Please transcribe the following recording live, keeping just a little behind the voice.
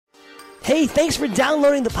Hey, thanks for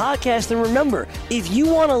downloading the podcast, and remember, if you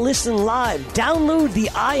want to listen live, download the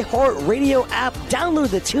iHeartRadio app,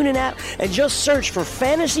 download the TuneIn app, and just search for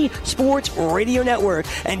Fantasy Sports Radio Network,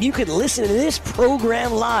 and you can listen to this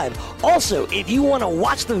program live. Also, if you want to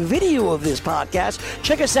watch the video of this podcast,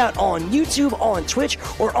 check us out on YouTube, on Twitch,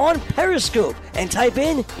 or on Periscope, and type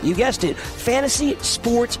in, you guessed it, Fantasy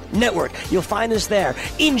Sports Network. You'll find us there.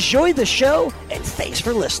 Enjoy the show, and thanks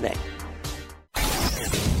for listening.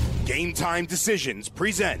 Game Time Decisions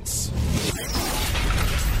presents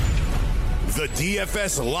the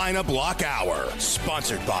DFS Lineup Lock Hour,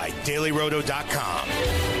 sponsored by DailyRoto.com.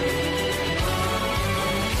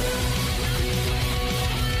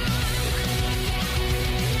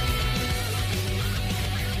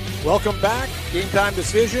 Welcome back, Game Time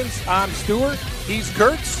Decisions. I'm Stuart. He's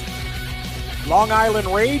Kurtz. Long Island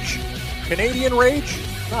Rage, Canadian Rage.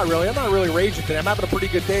 Not really. I'm not really raging today. I'm having a pretty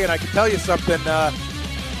good day, and I can tell you something.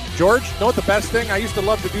 George, know what the best thing? I used to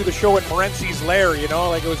love to do the show at Morency's Lair, you know,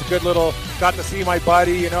 like it was a good little, got to see my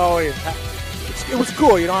buddy, you know, it was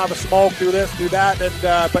cool, you know, have a smoke, do this, do that,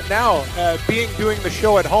 and but now, doing the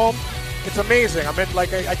show at home, it's amazing. I mean,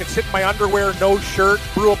 like I can sit in my underwear, no shirt,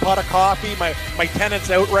 brew a pot of coffee, my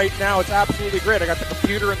tenant's out right now, it's absolutely great. I got the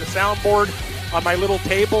computer and the soundboard on my little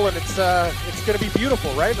table, and it's going to be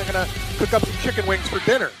beautiful, right? I'm going to cook up some chicken wings for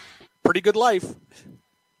dinner. Pretty good life.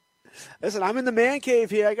 Listen, I'm in the man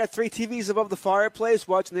cave here. I got 3 TVs above the fireplace,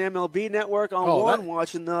 watching the MLB Network on one,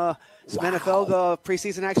 watching some NFL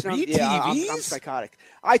preseason action. 3 yeah, TVs? I'm psychotic.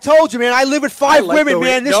 I told you, man. I live with 5 women,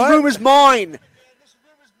 man. This room is mine.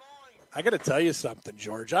 I got to tell you something,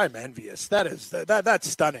 George. I'm envious. That's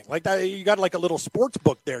stunning. Like that, you got like a little sports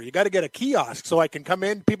book there. You got to get a kiosk so I can come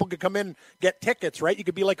in. People can come in, get tickets, right? You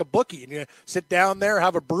could be like a bookie and you sit down there,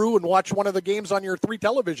 have a brew, and watch one of the games on your 3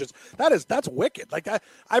 televisions. That's wicked. Like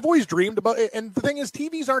I've always dreamed about it. And the thing is,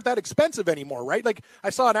 TVs aren't that expensive anymore, right? Like I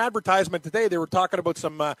saw an advertisement today. They were talking about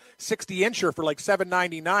some 60-incher for like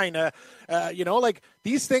 $799. You know, like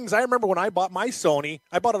these things. I remember when I bought my Sony,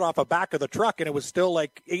 I bought it off the back of the truck, and it was still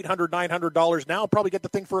like $800, $900 now. I'll probably get the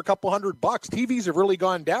thing for a couple $100. TVs have really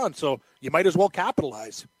gone down, so you might as well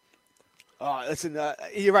capitalize. Listen,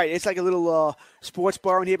 you're right. It's like a little sports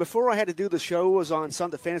bar in here. Before I had to do the show, was on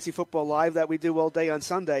Sunday, Fantasy Football Live that we do all day on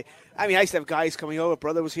Sunday. I mean, I used to have guys coming over.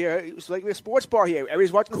 Brother was here. It was like a sports bar here.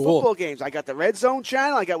 Everybody's watching the football games. I got the Red Zone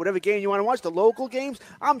channel. I got whatever game you want to watch, the local games.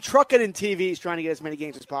 I'm trucking in TVs trying to get as many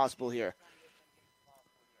games as possible here.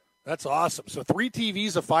 That's awesome. So 3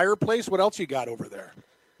 TVs, a fireplace. What else you got over there?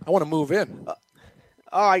 I want to move in.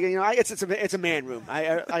 It's a man room.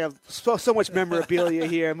 I have so much memorabilia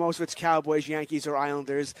here. Most of it's Cowboys, Yankees, or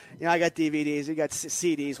Islanders. You know, I got DVDs. I got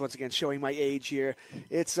CDs. Once again, showing my age here.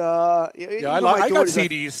 It's I got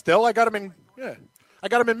CDs still. I got them in. Yeah. I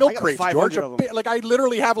got them in milk crates, George. Like I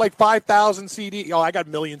literally have like 5,000 CDs. Oh, I got a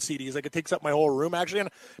million CDs. Like it takes up my whole room actually. And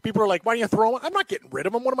people are like, "Why don't you throw them?" I'm not getting rid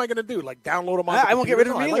of them. What am I going to do? Like download them on? I won't get rid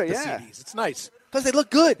of them either. I like the CDs. It's nice because they look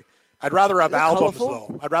good. I'd rather have albums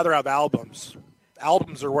though. I'd rather have albums.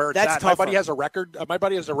 Albums are where it's at. My buddy has a record. My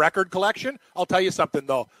buddy has a record collection. I'll tell you something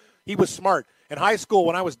though. He was smart. In high school,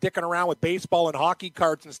 when I was dicking around with baseball and hockey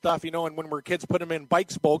cards and stuff, you know, and when we were kids, put them in bike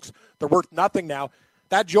spokes. They're worth nothing now.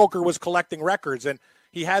 That joker was collecting records, and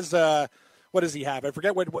he has what does he have? I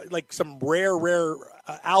forget what like some rare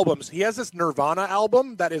albums. He has this Nirvana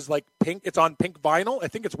album that is like pink. It's on pink vinyl. I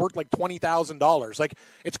think it's worth like $20,000. Like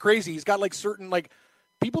it's crazy. He's got like certain like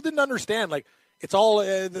people didn't understand like. It's all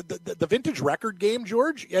the vintage record game,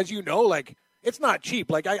 George, as you know, like, it's not cheap.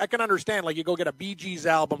 Like, I can understand, like, you go get a Bee Gees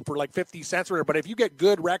album for, like, 50 cents or whatever, but if you get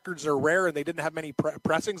good records that are rare and they didn't have many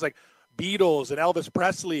pressings, like Beatles and Elvis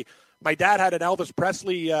Presley, my dad had an Elvis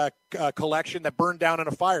Presley collection that burned down in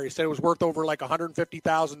a fire. He said it was worth over, like,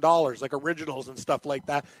 $150,000, like originals and stuff like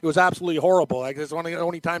that. It was absolutely horrible. Like, it's one of the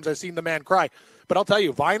only times I've seen the man cry. But I'll tell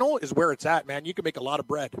you, vinyl is where it's at, man. You can make a lot of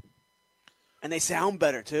bread. And they sound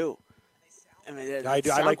better, too. I mean,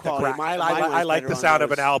 I like the crack. I like the sound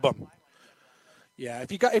of an album. Yeah,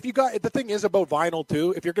 if you got the thing is about vinyl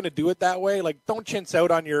too. If you're going to do it that way, like don't chintz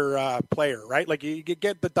out on your player, right? Like you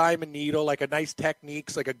get the diamond needle, like a nice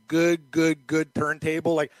Techniques, like a good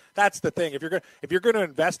turntable. Like that's the thing. If you're going to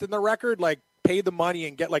invest in the record, like pay the money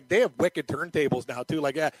and get like they have wicked turntables now too.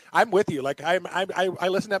 Like I'm with you. Like I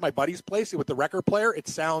listen at my buddy's place with the record player. It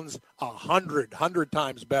sounds 100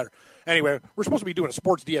 times better. Anyway, we're supposed to be doing a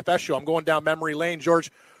sports DFS show. I'm going down memory lane,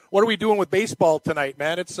 George. What are we doing with baseball tonight,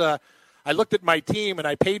 man? It's I looked at my team and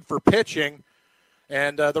I paid for pitching,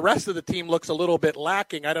 and the rest of the team looks a little bit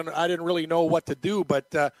lacking. I didn't really know what to do,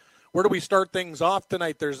 but where do we start things off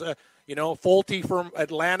tonight? There's Folty from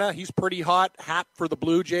Atlanta. He's pretty hot. Happ for the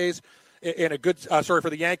Blue Jays. in a good for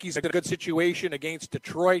the Yankees in a good situation against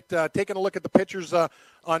Detroit. Taking a look at the pitchers on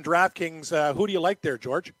DraftKings, who do you like there,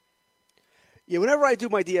 George? Yeah, whenever I do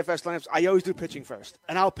my DFS lineups, I always do pitching first.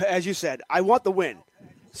 And I'll, as you said, I want the win.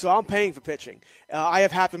 So I'm paying for pitching. I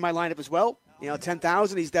have Happ in my lineup as well.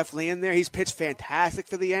 10,000, he's definitely in there. He's pitched fantastic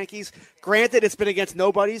for the Yankees. Granted, it's been against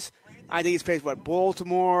nobodies. I think he's pitched,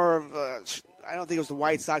 Baltimore, I don't think it was the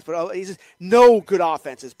White Sox, but he's no good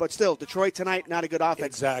offenses. But still, Detroit tonight, not a good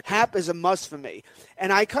offense. Exactly. Happ is a must for me.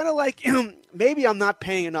 And I kind of like, maybe I'm not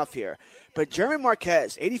paying enough here, but German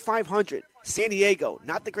Marquez, 8,500. San Diego,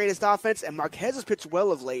 not the greatest offense, and Marquez has pitched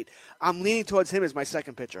well of late. I'm leaning towards him as my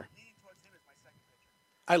second pitcher.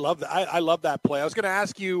 I love that. I love that play. I was going to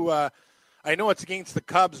ask you, I know it's against the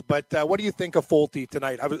Cubs, but what do you think of Folty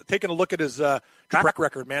tonight? I was taking a look at his track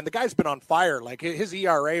record, man. The guy's been on fire. Like his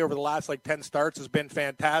ERA over the last 10 starts has been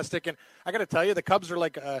fantastic. And I got to tell you, the Cubs are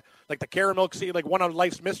like the caramel sea, like one of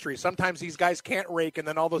life's mysteries. Sometimes these guys can't rake, and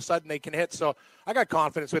then all of a sudden they can hit. So I got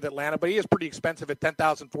confidence with Atlanta, but he is pretty expensive at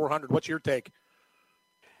 $10,400. What's your take?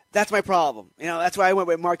 That's my problem. That's why I went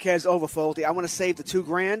with Marquez over Folty. I want to save the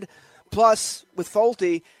 $2,000. Plus, with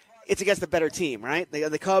Folty, it's against the better team, right?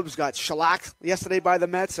 The Cubs got shellacked yesterday by the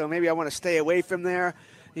Mets, so maybe I want to stay away from there.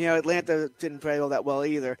 Atlanta didn't play all that well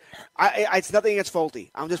either. It's nothing against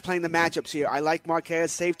Folty. I'm just playing the matchups here. I like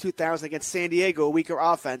Marquez, save 2,000 against San Diego, a weaker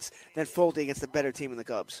offense, than Folty against the better team in the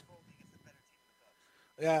Cubs.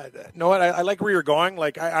 Yeah, know what? I like where you're going.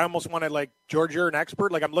 I almost want to, George, you're an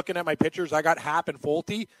expert. I'm looking at my pitchers. I got Happ and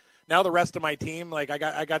Folty. Now the rest of my team, I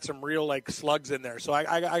got some real slugs in there. So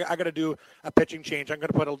I got to do a pitching change. I'm going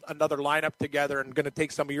to put another lineup together and going to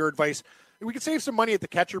take some of your advice. We can save some money at the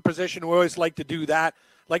catcher position. We always like to do that.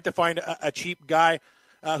 Like to find a cheap guy.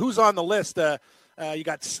 Who's on the list? You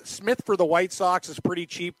got Smith for the White Sox is pretty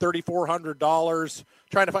cheap, $3,400.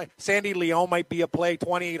 Trying to find Sandy Leon might be a play,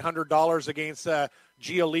 $2,800 against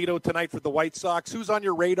Giolito tonight for the White Sox. Who's on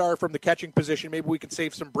your radar from the catching position? Maybe we can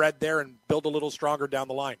save some bread there and build a little stronger down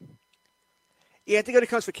the line. Yeah, I think when it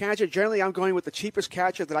comes for catcher, generally I'm going with the cheapest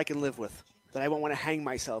catcher that I can live with, that I won't want to hang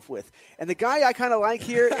myself with. And the guy I kind of like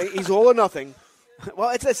here, he's all or nothing. Well,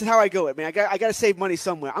 that's how I go it, man. I got to save money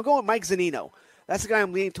somewhere. I'm going with Mike Zunino. That's the guy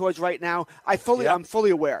I'm leaning towards right now. I'm fully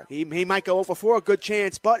aware. He might go over for a good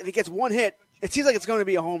chance, but if he gets one hit, it seems like it's going to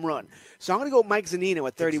be a home run. So I'm going to go with Mike Zunino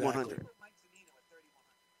at $3,100. Exactly.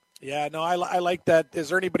 Yeah, no, I like that. Is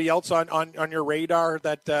there anybody else on your radar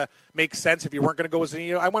that makes sense if you weren't going to go with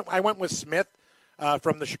Zunino? I went with Smith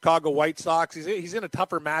from the Chicago White Sox. He's in a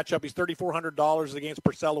tougher matchup. He's $3,400 against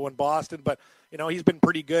Porcello in Boston, but he's been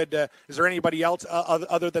pretty good. Is there anybody else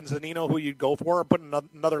other than Zunino who you'd go for? Or put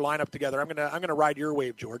another lineup together. I'm gonna ride your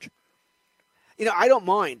wave, George. I don't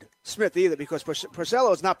mind Smith either because Porcello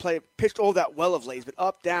has not pitched all that well of late. He's been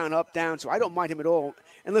up, down, so I don't mind him at all.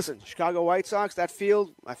 And listen, Chicago White Sox, that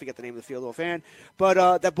field, I forget the name of the field offhand,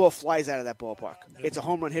 but that ball flies out of that ballpark. It's a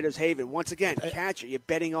home run hitter's haven. Once again, catcher, you're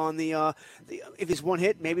betting on the if it's one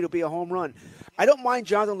hit, maybe it'll be a home run. I don't mind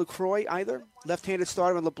Jonathan Lucroy either. Left-handed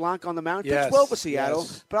starter and LeBlanc on the mound. Yes, pitched well for Seattle,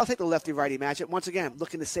 but I'll take the lefty-righty matchup. Once again, I'm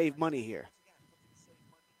looking to save money here.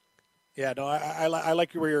 Yeah, no, I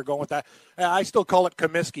like where you're going with that. I still call it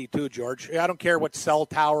Comiskey, too, George. I don't care what cell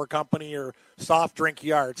tower company or soft drink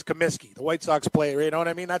you are. It's Comiskey, the White Sox player. You know what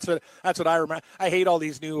I mean? That's what I remember. I hate all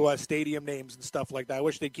these new stadium names and stuff like that. I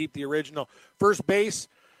wish they'd keep the original. First base,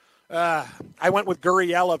 I went with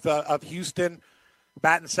Gurriel of Houston,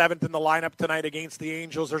 batting seventh in the lineup tonight against the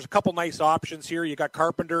Angels. There's a couple nice options here. You got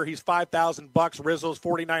Carpenter, he's $5,000. Rizzo's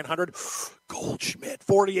 $4,900. Goldschmidt,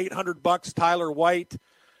 $4,800. Tyler White.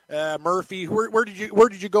 Murphy, where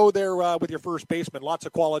did you go there with your first baseman? Lots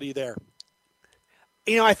of quality there.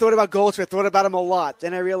 I thought about Goldschmidt, thought about him a lot.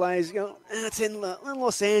 Then I realized, it's in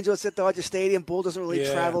Los Angeles at Dodger Stadium. Bull doesn't really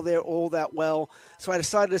travel there all that well. So I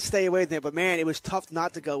decided to stay away there. But, man, it was tough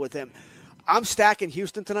not to go with him. I'm stacking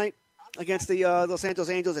Houston tonight against the Los Angeles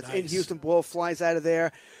Angels. It's in Houston. Ball flies out of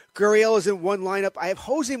there. Gurriel is in one lineup. I have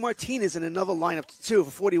Jose Martinez in another lineup, too,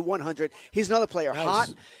 for $4,100. He's another player. Nice.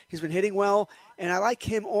 Hot. He's been hitting well. And I like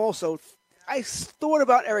him also. I thought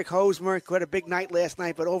about Eric Hosmer, who had a big night last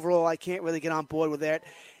night, but overall I can't really get on board with that.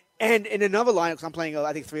 And in another lineup, because I'm playing,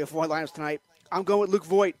 I think, 3 or 4 lineups tonight, I'm going with Luke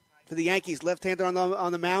Voit for the Yankees, left-hander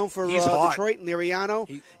on the mound for Detroit and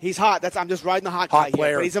Liriano. He's hot. I'm just riding the hot guy player.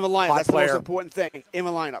 Here, but he's in the lineup. That's player. The most important thing, in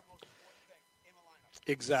the lineup.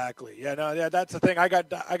 Exactly. Yeah, that's the thing. I got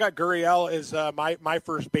Gurriel as my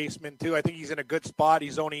first baseman too. I think he's in a good spot.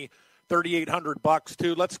 He's only $3,800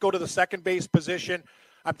 too. Let's go to the second base position.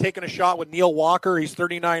 I'm taking a shot with Neil Walker. He's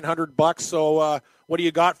 $3,900. So what do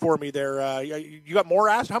you got for me there? You got more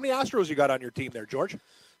Astros? How many Astros you got on your team there, George?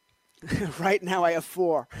 Right now I have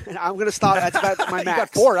 4. And I'm going to stop. That's about my max. You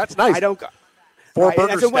got 4. That's nice. I don't go. 4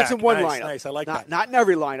 burger stack. That's in one nice, lineup. Nice. I like that. Not in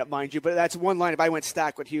every lineup, mind you, but that's one lineup. I went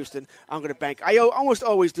stack with Houston. I'm going to bank. I almost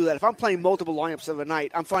always do that. If I'm playing multiple lineups of a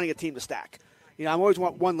night, I'm finding a team to stack. I always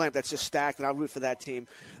want one lineup that's just stacked, and I'll root for that team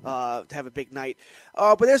to have a big night.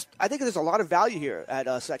 But I think there's a lot of value here at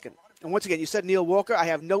second. And once again, you said Neil Walker. I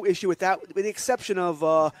have no issue with that, with the exception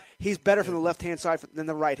of he's better from the left-hand side than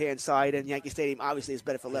the right-hand side, and Yankee Stadium obviously is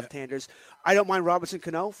better for left-handers. I don't mind Robinson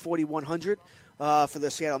Cano, 4,100 for the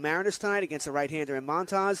Seattle Mariners tonight against the right-hander in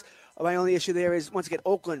Montas. My only issue there is, once again,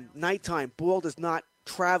 Oakland, nighttime. Ball does not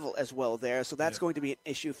travel as well there, so that's going to be an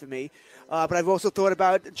issue for me. But I've also thought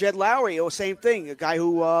about Jed Lowry, or same thing, a guy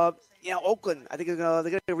who, Oakland, I think they're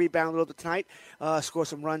going to rebound a little bit tonight, score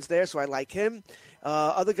some runs there, so I like him.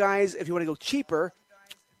 Other guys, if you want to go cheaper,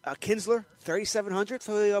 Kinsler, 3,700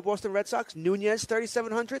 for the Boston Red Sox. Nunez,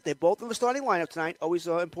 3,700. They're both in the starting lineup tonight. Always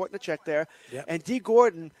important to check there. Yep. And D.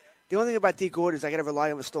 Gordon, the only thing about D. Gordon is I got to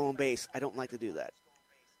rely on the stolen base. I don't like to do that.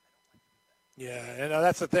 Yeah, and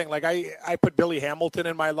that's the thing. Like I put Billy Hamilton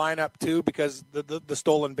in my lineup too because the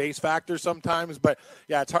stolen base factor sometimes. But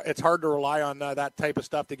yeah, it's hard to rely on that type of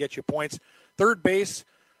stuff to get you points. Third base,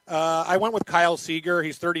 I went with Kyle Seager.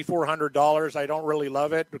 He's $3,400. I don't really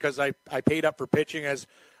love it because I paid up for pitching, as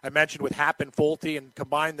I mentioned, with Happ and Fulte, and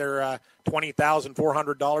combined they're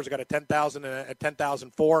 $20,400. I got a $10,000 and a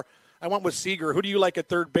 $10,004. I went with Seager. Who do you like at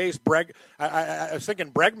third base? I was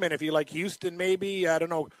thinking Bregman. If you like Houston, maybe, I don't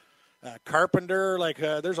know. Carpenter,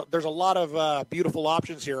 there's a lot of beautiful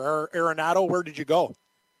options here. Arenado, where did you go?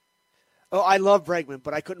 Oh, I love Bregman,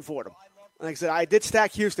 but I couldn't afford him. Like I said, I did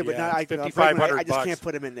stack Houston, but not Bregman, I just can't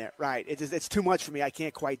put him in there. Right, it's too much for me. I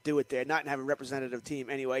can't quite do it there. Not have a representative team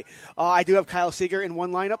anyway. I do have Kyle Seager in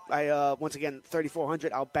one lineup. I once again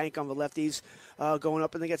 3,400. I'll bank on the lefties going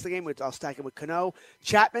up against the game. I'll stack him with Cano.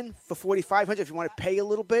 Chapman for 4,500 if you want to pay a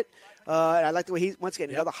little bit. I like the way he's once again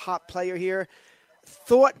another hot player here.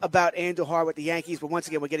 Thought about Andujar with the Yankees, but once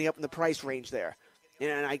again, we're getting up in the price range there.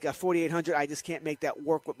 And I got 4,800. I just can't make that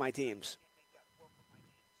work with my teams.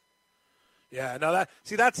 Yeah, no,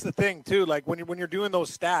 that's the thing too. Like when you're doing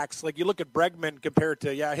those stacks, like you look at Bregman compared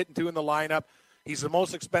to hitting 2 in the lineup. He's the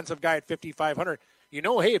most expensive guy at 5,500.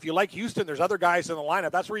 Hey, if you like Houston, there's other guys in the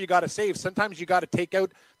lineup. That's where you got to save. Sometimes you got to take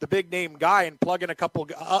out the big name guy and plug in a couple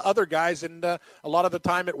other guys, and a lot of the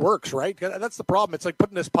time it works, right? That's the problem. It's like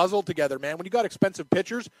putting this puzzle together, man. When you got expensive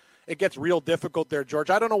pitchers, it gets real difficult there, George.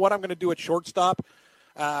 I don't know what I'm going to do at shortstop.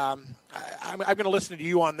 I'm going to listen to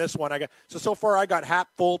you on this one. So far I got Happ,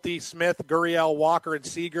 Fulte, Smith, Gurriel, Walker, and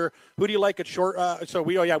Seager. Who do you like at short?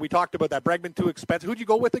 We talked about that. Bregman too expensive. Who'd you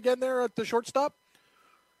go with again there at the shortstop?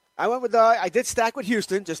 I went with I did stack with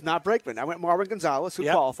Houston, just not Bregman. I went Marwin Gonzalez, who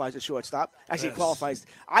qualifies at shortstop. Actually, qualifies.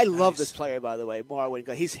 I love this player, by the way,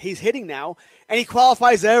 Marwin. He's hitting now, and he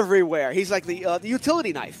qualifies everywhere. He's like the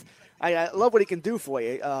utility knife. I love what he can do for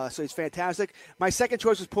you. So he's fantastic. My second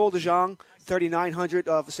choice was Paul DeJong, 3,900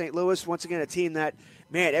 for St. Louis. Once again, a team that,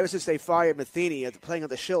 man, ever since they fired Matheny playing on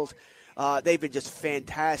the Schilt, they've been just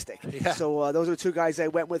fantastic. Yeah. So those are the two guys I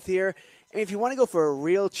went with here. And if you want to go for a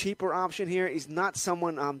real cheaper option here, he's not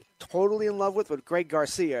someone I'm totally in love with, but Greg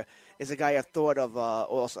Garcia is a guy I've thought of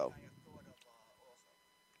also.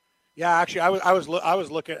 Yeah, actually, I was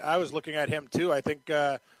looking at him too. I think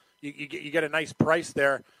you get a nice price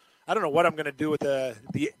there. I don't know what I'm going to do with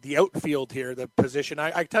the outfield here, the position.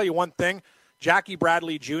 I tell you one thing. Jackie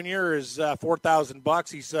Bradley Jr. is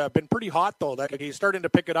 $4,000. He's been pretty hot, though. He's starting to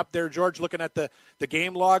pick it up there, George, looking at the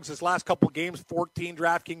game logs. His last couple games, 14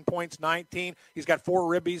 DraftKings points, 19. He's got 4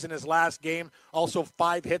 ribbies in his last game, also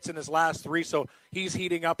 5 hits in his last 3. So he's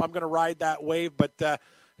heating up. I'm going to ride that wave. But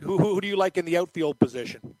who do you like in the outfield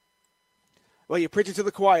position? Well, you're preaching to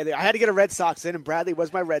the choir there. I had to get a Red Sox in, and Bradley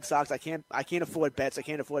was my Red Sox. I can't afford Betts. I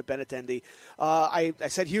can't afford Benintendi. I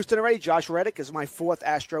said Houston already. Josh Reddick is my 4th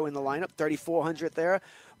Astro in the lineup, 3,400 there.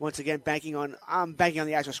 Once again, I'm banking on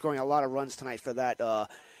the Astros scoring a lot of runs tonight for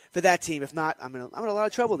that team. If not, I'm in a lot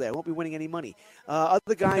of trouble there. I won't be winning any money.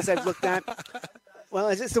 Other guys I've looked at, well,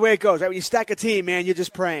 it's the way it goes, right? When you stack a team, man, you're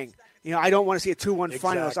just praying. I don't want to see a 2-1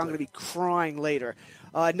 final, so I'm going to be crying later.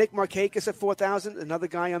 Nick Markakis at 4,000, another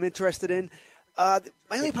guy I'm interested in. My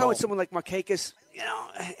only problem with someone like Markakis,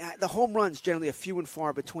 the home runs generally are few and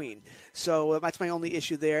far between. So that's my only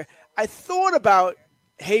issue there. I thought about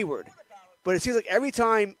Hayward, but it seems like every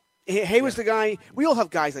time Hayward's the guy, we all have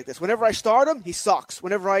guys like this. Whenever I start him, he sucks.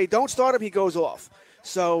 Whenever I don't start him, he goes off.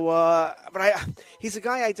 So, he's a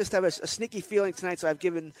guy I just have a sneaky feeling tonight, so I've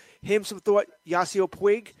given him some thought. Yasiel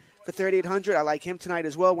Puig for 3,800. I like him tonight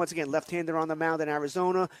as well. Once again, left-hander on the mound in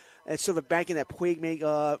Arizona. It's sort of banking that Puig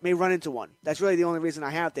may run into one. That's really the only reason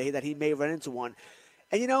I have that he may run into one.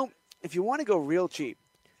 And, if you want to go real cheap,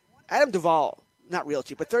 Adam Duvall, not real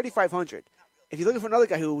cheap, but $3,500. If you're looking for another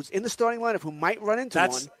guy who's in the starting lineup who might run into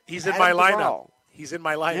one, he's in my lineup. He's in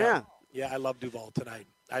my lineup. Yeah, I love Duvall tonight.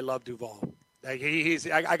 I love Duvall.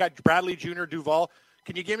 I got Bradley Jr. Duvall.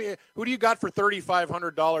 Can you give me who do you got for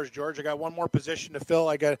 $3,500, George? I got one more position to fill.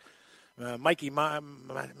 I got Mikey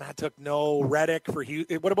Matt took no Reddick for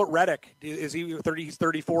Houston. What about Reddick? Is he 30? He's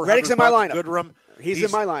 34. Reddick's in my lineup. Goodrum. He's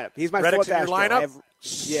in my lineup. He's my Reddick's fourth in your lineup.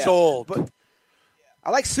 Yeah. Sold. But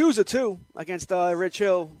I like Souza too against Rich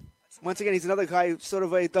Hill. Once again, he's another guy who sort of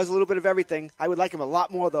does a little bit of everything. I would like him a lot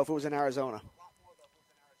more, though, if it was in Arizona.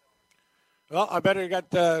 Well, I better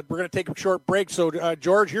we're going to take a short break. So,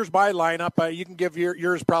 George, here's my lineup. You can give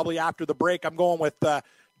yours probably after the break. I'm going with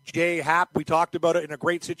Jay Happ. We talked about it in a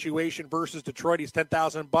great situation versus Detroit. He's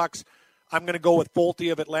 $10,000. I'm going to go with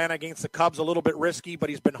Folty of Atlanta against the Cubs. A little bit risky, but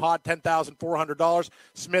he's been hot. $10,400.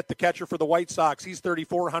 Smith, the catcher for the White Sox. He's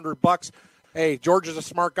 $3,400. Hey, George is a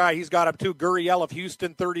smart guy. He's got him too. Gurriel of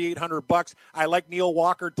Houston, $3,800. I like Neil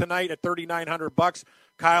Walker tonight at $3,900.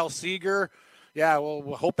 Kyle Seager. Yeah, well,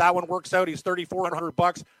 we'll hope that one works out. He's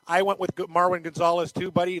 $3,400. I went with Marwin Gonzalez too,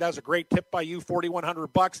 buddy. That was a great tip by you,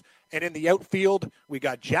 $4,100. And in the outfield, we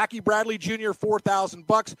got Jackie Bradley Jr.,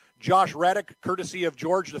 $4,000. Josh Reddick, courtesy of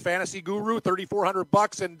George, the fantasy guru,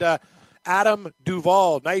 $3,400. And Adam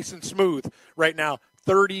Duvall, nice and smooth right now,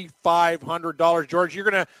 $3,500. George,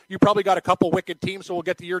 you probably got a couple wicked teams, so we'll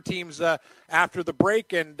get to your teams after the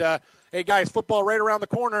break. And hey, guys, football right around the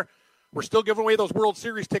corner. We're still giving away those World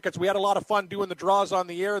Series tickets. We had a lot of fun doing the draws on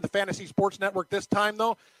the air, the Fantasy Sports Network. This time,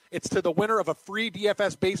 though, it's to the winner of a free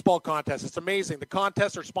DFS baseball contest. It's amazing. The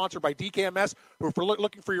contests are sponsored by DKMS, who are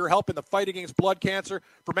looking for your help in the fight against blood cancer.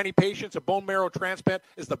 For many patients, a bone marrow transplant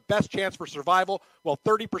is the best chance for survival. While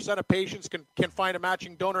 30% of patients can find a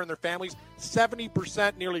matching donor in their families,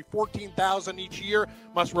 70%, nearly 14,000 each year,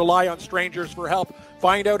 must rely on strangers for help.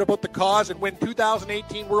 Find out about the cause and win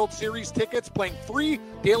 2018 World Series tickets playing free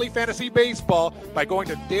daily fantasy baseball by going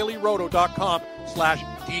to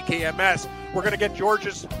dailyroto.com/DKMS. We're going to get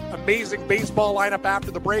George's amazing baseball lineup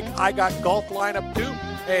after the break. I got golf lineup too.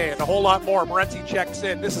 Hey, and a whole lot more. Morency checks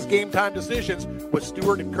in. This is Game Time Decisions with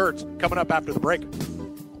Stewart and Kurtz coming up after the break.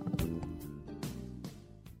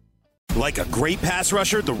 Like a great pass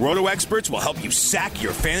rusher, the Roto Experts will help you sack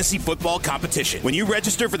your fantasy football competition. When you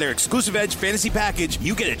register for their exclusive Edge fantasy package,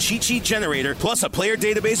 you get a cheat sheet generator plus a player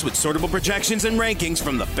database with sortable projections and rankings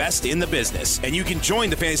from the best in the business. And you can join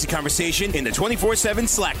the fantasy conversation in the 24/7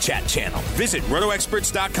 Slack chat channel. Visit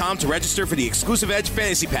RotoExperts.com to register for the exclusive Edge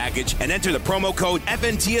fantasy package and enter the promo code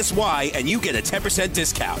FNTSY and you get a 10%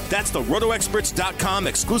 discount. That's the RotoExperts.com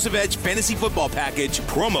exclusive Edge fantasy football package,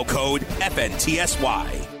 promo code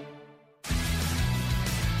FNTSY.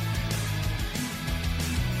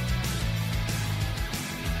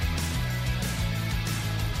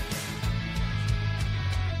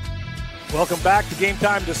 Welcome back to Game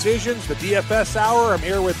Time Decisions, the DFS Hour. I'm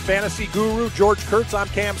here with fantasy guru George Kurtz. I'm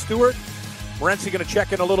Cam Stewart. Morency going to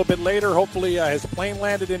check in a little bit later. Hopefully his plane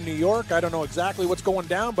landed in New York. I don't know exactly what's going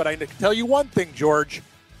down, but I can tell you one thing, George.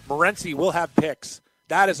 Morency will have picks.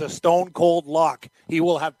 That is a stone-cold lock. He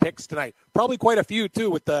will have picks tonight. Probably quite a few, too,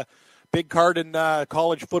 with the big card in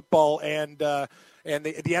college football and the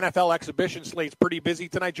NFL exhibition slate's pretty busy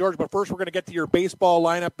tonight, George. But first we're going to get to your baseball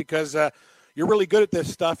lineup because you're really good at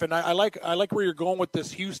this stuff, and I like where you're going with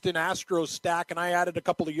this Houston Astros stack, and I added a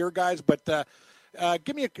couple of your guys. But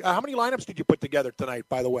give me how many lineups did you put together tonight,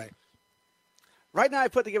 by the way? Right now, I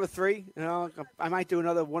put together 3. I might do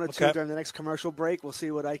another 1 or 2 during the next commercial break. We'll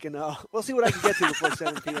see what I can. We'll see what I can get to before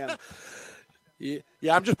 7 p.m.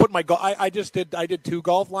 Yeah, I'm just putting my I did 2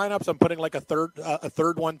 golf lineups. I'm putting like a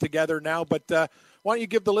third one together now. But why don't you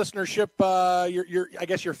give the listenership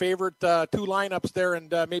your favorite 2 lineups there,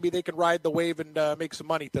 and maybe they can ride the wave and make some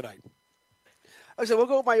money tonight. So we'll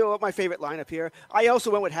go with my favorite lineup here. I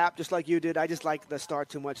also went with Happ just like you did. I just like the start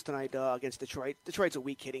too much tonight against Detroit. Detroit's a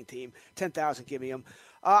weak hitting team. 10,000, give me them.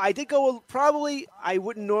 I did go I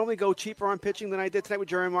wouldn't normally go cheaper on pitching than I did tonight with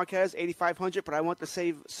Jerry Marquez, $8,500, but I want to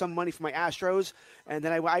save some money for my Astros. And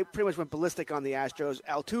then I pretty much went ballistic on the Astros.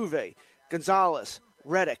 Altuve, Gonzalez,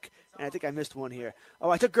 Reddick, and I think I missed one here. Oh,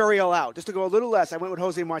 I took Gurriel out just to go a little less. I went with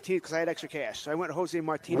Jose Martinez because I had extra cash. So I went with Jose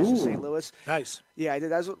Martinez for St. Louis. Nice. Yeah, I did.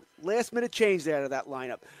 That was a last-minute change there to that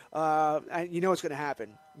lineup. And you know what's going to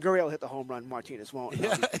happen. Gurriel will hit the home run. Martinez won't.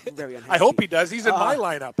 Yeah. Very unhappy. I hope he does. He's in my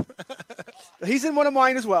lineup. He's in one of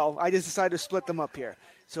mine as well. I just decided to split them up here.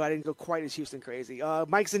 So I didn't go quite as Houston crazy.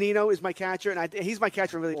 Mike Zunino is my catcher, and he's my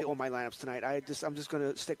catcher in really all my lineups tonight. I'm just going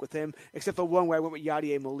to stick with him, except for one where I went with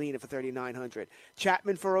Yadier Molina for 3,900.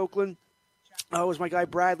 Chapman for Oakland. Oh, it was my guy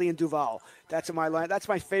Bradley and Duvall. That's in my line. That's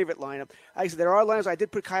my favorite lineup. Like I said, there are lineups. I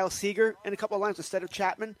did put Kyle Seager in a couple of lineups instead of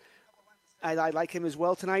Chapman. I like him as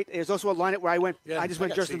well tonight. There's also a lineup where I just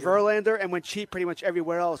went Justin Verlander and went cheap pretty much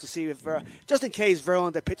everywhere else to see if, just in case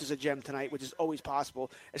Verlander pitches a gem tonight, which is always possible,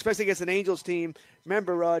 especially against an Angels team.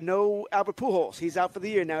 Remember, no Albert Pujols. He's out for the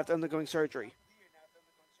year now after undergoing surgery.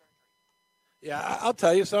 Yeah, I'll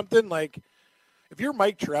tell you something. Like, if you're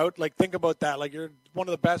Mike Trout, like, think about that. Like, you're one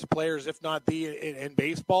of the best players, if not the in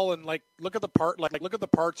baseball, and like look at the look at the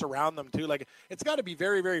parts around them too. Like, it's got to be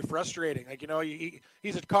very, very frustrating. Like, you know,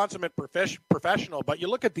 he's a consummate professional, but you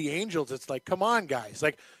look at the Angels, it's like, come on, guys.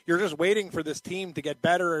 Like, you're just waiting for this team to get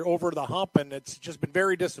better over the hump, and it's just been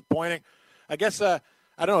very disappointing. I guess I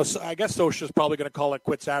don't know. I guess Scioscia's probably going to call it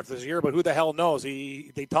quits after this year, but who the hell knows?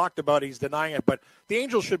 They talked about it, he's denying it, but the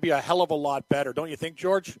Angels should be a hell of a lot better, don't you think,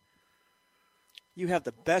 George? You have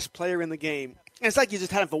the best player in the game. And it's like you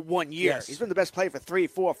just had him for 1 year. Yes. He's been the best player for 3,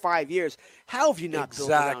 4, 5 years. How have you not built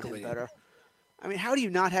around him better? I mean, how do you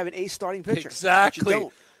not have an ace starting pitcher? Exactly. You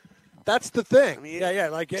don't. That's the thing. I mean, yeah.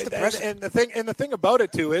 Like, and the thing about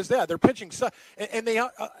it too is, they're pitching. And they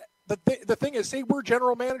the thing is, say we're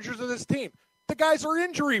general managers of this team. The guys are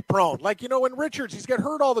injury prone. Like, you know, when Richards, he's get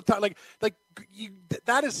hurt all the time.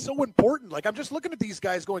 That is so important. Like, I'm just looking at these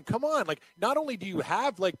guys going, come on. Like, not only do you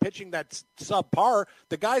have like pitching that's subpar,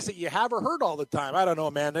 the guys that you have are hurt all the time. I don't know,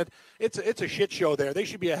 man. It's a shit show there. They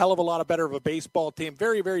should be a hell of a lot better of a baseball team.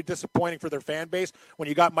 Very, very disappointing for their fan base. When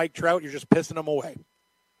you got Mike Trout, you're just pissing them away.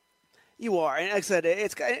 You are, and like I said,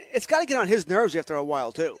 it's got to get on his nerves after a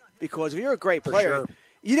while too. Because if you're a great player. For sure.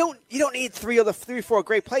 You don't need three, 4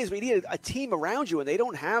 great players, but you need a team around you, and they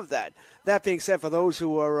don't have that. That being said, for those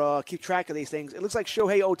who are keep track of these things, it looks like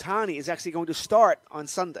Shohei Ohtani is actually going to start on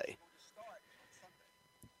Sunday.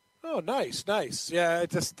 Oh, nice. Yeah,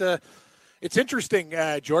 it's interesting,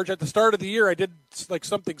 George. At the start of the year, I did like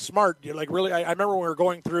something smart. Like, really, I remember when we were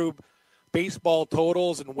going through baseball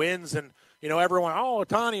totals and wins, and you know, everyone,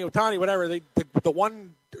 Ohtani, whatever. The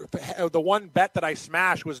one bet that I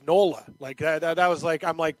smashed was Nola. Like that was like,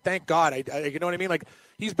 I'm like, thank God. You know what I mean? Like,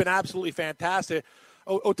 he's been absolutely fantastic.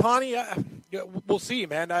 Ohtani, we'll see,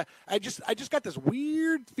 man. I just got this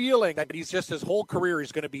weird feeling that he's just his whole career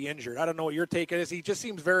he's going to be injured. I don't know what your take is. He just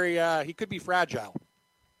seems very he could be fragile.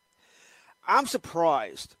 I'm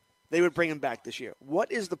surprised they would bring him back this year.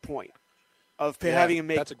 What is the point of having him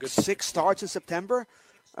make 6 starts in September?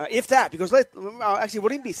 If that, because actually it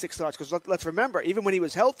wouldn't be 6 starts, because let's remember, even when he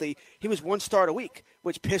was healthy, he was 1 start a week,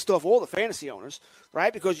 which pissed off all the fantasy owners,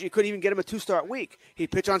 right? Because you couldn't even get him a 2-start week. He'd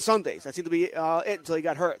pitch on Sundays. That seemed to be it until he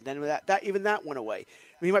got hurt. Then that went away.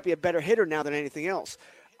 I mean, he might be a better hitter now than anything else.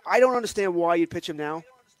 I don't understand why you'd pitch him now.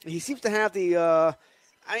 He seems to have the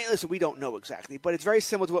listen, we don't know exactly, but it's very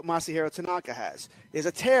similar to what Masahiro Tanaka has. There's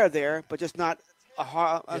a tear there, but just not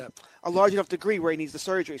a large enough degree where he needs the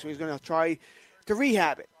surgery, so he's going to try to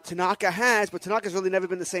rehab it. Tanaka has, but Tanaka's really never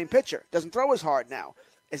been the same pitcher. Doesn't throw as hard now.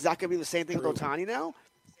 Is that going to be the same thing with Ohtani now?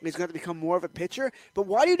 He's going to become more of a pitcher. But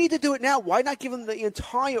why do you need to do it now? Why not give him the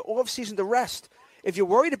entire offseason to rest? If you're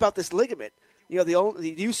worried about this ligament, you know,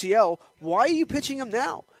 the UCL, why are you pitching him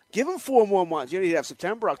now? Give him 4 more months. You need to have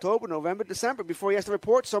September, October, November, December before he has to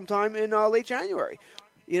report sometime in late January.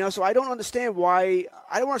 You know, so I don't understand why.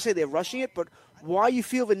 I don't want to say they're rushing it, but why you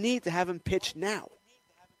feel the need to have him pitch now.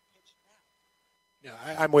 Yeah,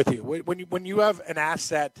 I'm with you. When you have an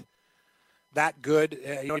asset that good,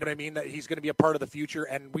 you know what I mean, that he's going to be a part of the future,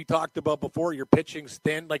 and we talked about before, your pitching's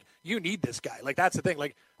thin. Like, you need this guy. Like, that's the thing.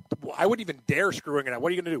 Like, I wouldn't even dare screwing it up.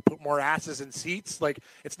 What are you going to do? Put more asses in seats? Like,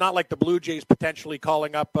 it's not like the Blue Jays potentially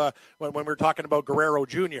calling up when we were talking about Guerrero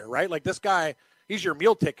Jr., right? Like, this guy, he's your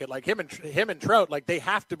meal ticket. Like, him and Trout, like, they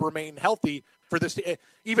have to remain healthy for this.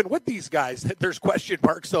 Even with these guys, there's question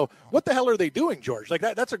marks. So what the hell are they doing, George? Like,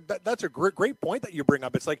 that's a great point that you bring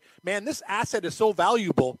up. It's like, man, this asset is so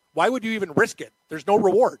valuable. Why would you even risk it? There's no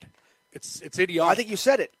reward. It's idiotic. I think you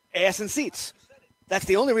said it. Ass in seats. That's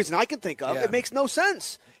the only reason I can think of. Yeah. It makes no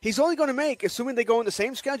sense. He's only going to make, assuming they go on the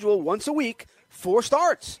same schedule once a week, 4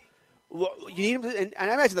 starts. You need him to, and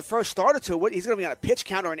I imagine the first start or two, he's going to be on a pitch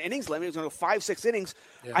count or an innings limit. He's going to go 5-6 innings.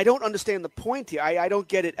 Yeah. I don't understand the point here. I don't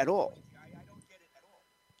get it at all.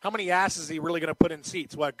 How many asses is he really going to put in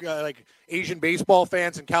seats? What, like Asian baseball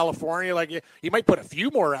fans in California? Like, he might put a few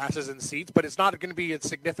more asses in seats, but it's not going to be a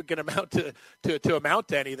significant amount to amount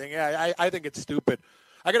to anything. Yeah, I think it's stupid.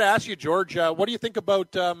 I got to ask you, George, what do you think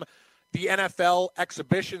about the NFL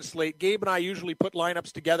exhibition slate? Gabe and I usually put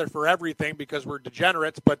lineups together for everything because we're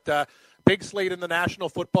degenerates, but big slate in the National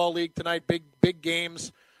Football League tonight, big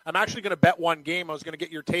games. I'm actually going to bet one game. I was going to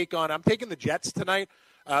get your take on. I'm taking the Jets tonight.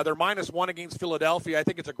 They're -1 against Philadelphia. I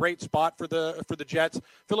think it's a great spot for the Jets.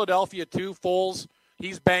 Philadelphia too. Foles,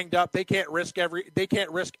 he's banged up. They can't risk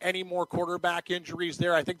any more quarterback injuries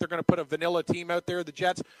there. I think they're going to put a vanilla team out there. The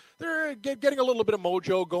Jets, they're getting a little bit of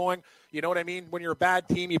mojo going. You know what I mean? When you're a bad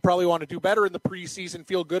team, you probably want to do better in the preseason,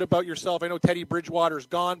 feel good about yourself. I know Teddy Bridgewater's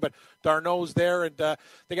gone, but Darno's there, and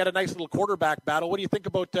they got a nice little quarterback battle. What do you think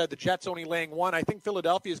about the Jets only laying 1? I think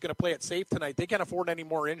Philadelphia is going to play it safe tonight. They can't afford any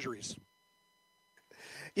more injuries.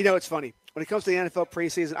 You know, it's funny. When it comes to the NFL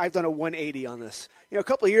preseason, I've done a 180 on this. You know, a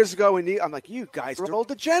couple of years ago, I'm like, you guys are all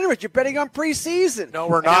degenerate. You're betting on preseason. No,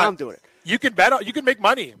 we're not. And I'm doing it. You can bet. You can make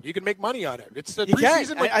money. You can make money on it. It's the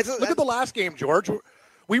preseason. Look at the last game, George.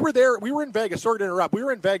 We were there. We were in Vegas. Sorry to interrupt. We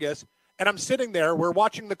were in Vegas, and I'm sitting there. We're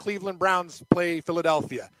watching the Cleveland Browns play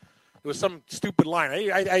Philadelphia. It was some stupid line.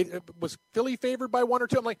 I was Philly favored by 1 or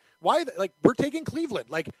 2. I'm like, why? Like, we're taking Cleveland.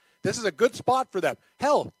 Like, this is a good spot for them.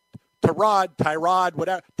 Hell, Tyrod,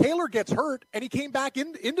 whatever. Taylor gets hurt, and he came back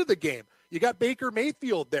into the game. You got Baker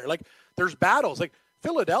Mayfield there. Like, there's battles. Like,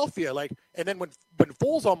 Philadelphia, like, and then when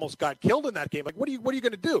Foles almost got killed in that game, like, what are you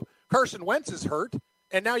going to do? Carson Wentz is hurt,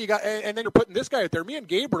 and now you got, and then you're putting this guy out there. Me and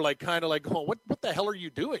Gabe are like, kind of like, oh, what the hell are you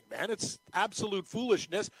doing, man? It's absolute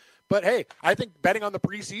foolishness. But hey, I think betting on the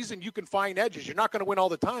preseason, you can find edges. You're not going to win all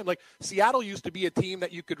the time. Like, Seattle used to be a team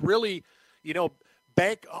that you could really,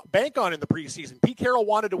 bank on in the preseason. Pete Carroll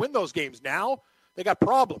wanted to win those games. Now they got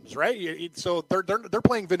problems, right? So they're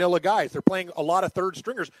playing vanilla guys. They're playing a lot of third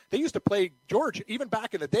stringers. They used to play, George, even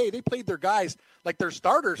back in the day, they played their guys like their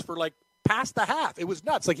starters for like past the half. It was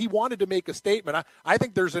nuts. Like, he wanted to make a statement. I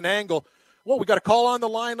think there's an angle. Well, we got a call on the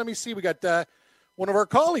line. Let me see. We got one of our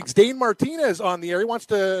colleagues, Dane Martinez, on the air. He wants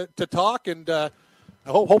to talk, and I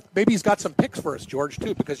hope maybe he's got some picks for us, George,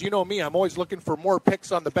 too, because you know me, I'm always looking for more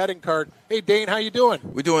picks on the betting card. Hey, Dane, how you doing?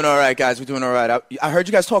 We're doing all right, guys. We're doing all right. I heard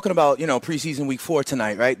you guys talking about, preseason week 4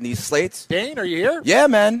 tonight, right, in these slates. Dane, are you here? Yeah,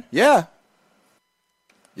 man. Yeah.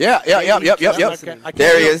 Yep.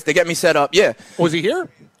 There he is. They get me set up. Yeah. Was he here?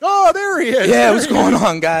 Oh, there he is. Yeah, what's going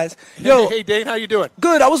on, guys? Yo, hey, Dane, how you doing?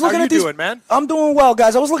 Good. I was looking at these. How you doing, man? I'm doing well,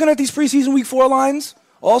 guys. I was looking at these preseason week 4 lines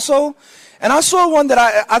also, and I saw one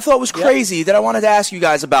that I thought was crazy that I wanted to ask you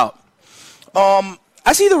guys about.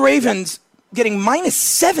 I see the Ravens getting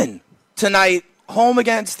 -7 tonight home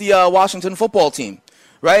against the Washington football team,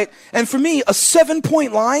 right? And for me, a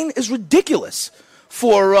 7-point line is ridiculous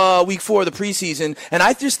for week 4 of the preseason. And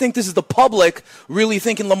I just think this is the public really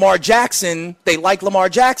thinking Lamar Jackson. They like Lamar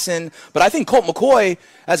Jackson, but I think Colt McCoy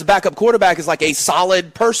as a backup quarterback is like a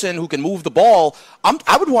solid person who can move the ball.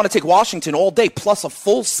 I would want to take Washington all day plus a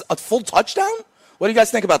full touchdown. What do you guys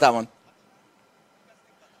think about that one?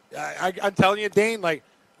 I'm telling you, Dane, like,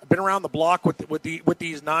 I've been around the block with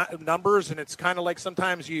these numbers, and it's kind of like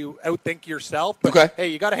sometimes you outthink yourself. But hey,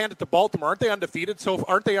 you got to hand it to Baltimore. Aren't they undefeated? So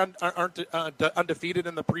aren't they undefeated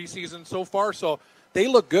in the preseason so far? So they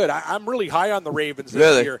look good. I'm really high on the Ravens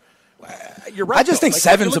this year. You're right. I just think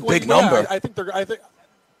 7's a big number. I think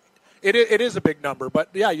it is a big number, but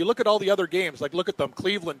yeah, you look at all the other games. Like, look at them: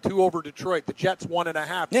 Cleveland 2 over Detroit, the Jets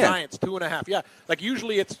 1.5, Giants 2.5. Yeah, like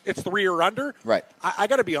usually it's 3 or under. Right. I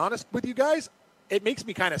got to be honest with you guys. It makes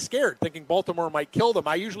me kind of scared, thinking Baltimore might kill them.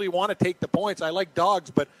 I usually want to take the points. I like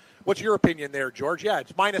dogs, but what's your opinion there, George? Yeah,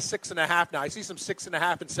 it's -6.5 now. I see some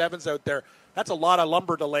 6.5 and 7s out there. That's a lot of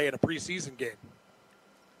lumber to lay in a preseason game.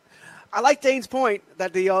 I like Dane's point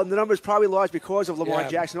that the number is probably large because of Lamar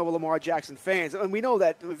Jackson over Lamar Jackson fans. And we know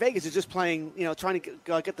that Vegas is just playing, trying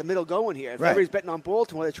to get the middle going here. If everybody's betting on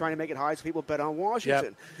Baltimore, they're trying to make it high so people bet on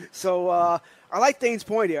Washington. Yep. So I like Dane's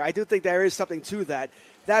point here. I do think there is something to that.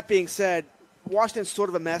 That being said, Washington's sort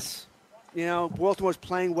of a mess. Baltimore's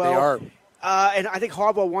playing well. They are. And I think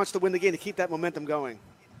Harbaugh wants to win the game to keep that momentum going.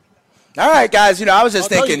 All right, guys. I was just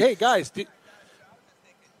thinking. Hey, guys.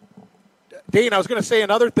 Dane, I was going to say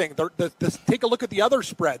another thing. Take a look at the other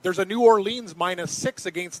spread. There's a New Orleans -6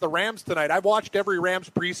 against the Rams tonight. I've watched every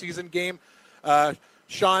Rams preseason game.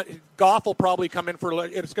 Goff will probably come in for.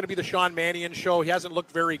 It's going to be the Sean Mannion show. He hasn't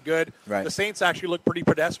looked very good. Right. The Saints actually looked pretty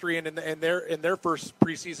pedestrian in their first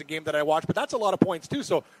preseason game that I watched. But that's a lot of points too.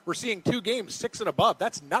 So we're seeing 2 games 6 and above.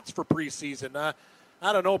 That's nuts for preseason.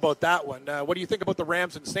 I don't know about that one. What do you think about the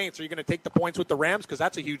Rams and Saints? Are you going to take the points with the Rams? Because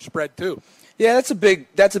that's a huge spread, too. Yeah, that's a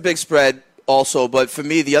big spread also. But for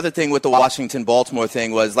me, the other thing with the Washington-Baltimore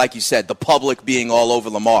thing was, like you said, the public being all over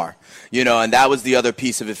Lamar. And that was the other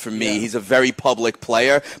piece of it for me. Yeah. He's a very public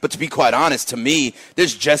player. But to be quite honest, to me,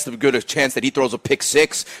 there's just as good a chance that he throws a pick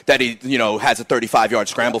six that he, has a 35-yard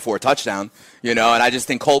scramble for a touchdown. And I just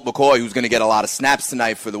think Colt McCoy, who's going to get a lot of snaps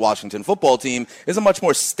tonight for the Washington football team, is a much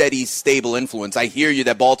more steady, stable influence. I hear you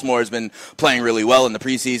that Baltimore has been playing really well in the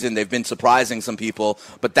preseason. They've been surprising some people.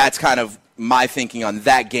 But that's kind of my thinking on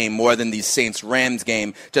that game more than the Saints-Rams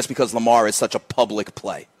game, just because Lamar is such a public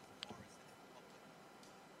play.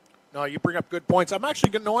 No, you bring up good points. I'm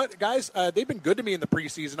actually going to know what, guys, they've been good to me in the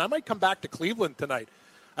preseason. I might come back to Cleveland tonight.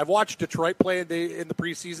 I've watched Detroit play in the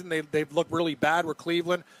preseason. They've looked really bad with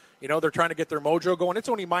Cleveland. They're trying to get their mojo going. It's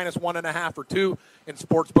only minus 1.5 or 2 in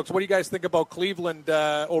sports books. What do you guys think about Cleveland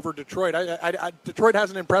over Detroit? Detroit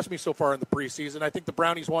hasn't impressed me so far in the preseason. I think the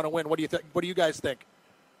Brownies want to win. What do you think? What do you guys think?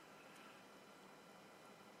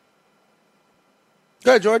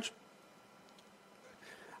 Go ahead, George.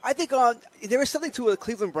 I think there is something to a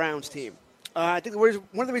Cleveland Browns team. I think one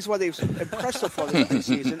of the reasons why they've impressed so far this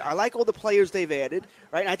season. I like all the players they've added.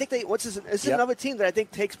 Right? And I think this is another team that I think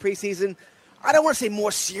takes preseason. I don't want to say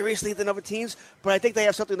more seriously than other teams, but I think they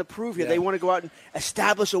have something to prove here. Yeah. They want to go out and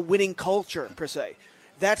establish a winning culture per se.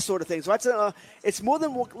 That sort of thing. So it's more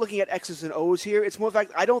than looking at X's and O's here. It's more the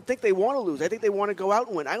fact I don't think they want to lose. I think they want to go out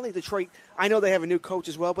and win. I don't think Detroit, I know they have a new coach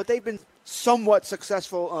as well, but they've been somewhat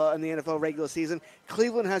successful in the NFL regular season.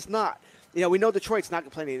 Cleveland has not. We know Detroit's not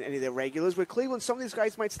going to play any of their regulars, but Cleveland, some of these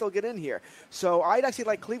guys might still get in here. So I'd actually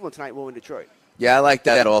like Cleveland tonight more than Detroit. Yeah, I like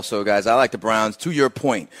that also, guys. I like the Browns. To your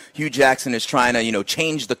point, Hugh Jackson is trying to,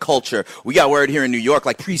 change the culture. We got word here in New York,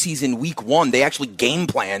 like preseason week 1, they actually game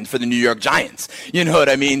planned for the New York Giants. You know what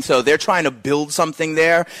I mean? So they're trying to build something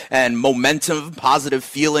there and momentum, positive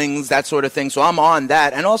feelings, that sort of thing. So I'm on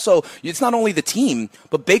that. And also, it's not only the team,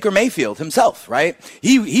 but Baker Mayfield himself, right?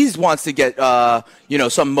 He wants to get,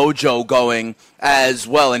 some mojo going as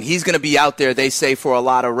well. And he's going to be out there, they say, for a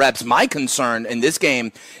lot of reps. My concern in this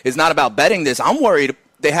game is not about betting this. I'm worried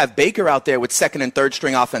they have Baker out there with second and third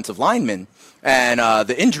string offensive linemen and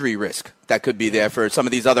the injury risk that could be there for some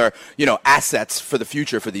of these other, assets for the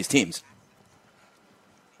future for these teams.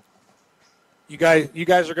 You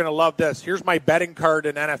guys are going to love this. Here's my betting card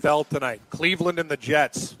in NFL tonight: Cleveland and the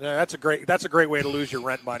Jets. That's a great way to lose your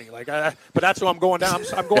rent money. But that's who I'm going down.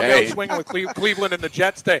 I'm going down swinging with Cleveland and the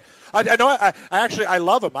Jets today. I know. I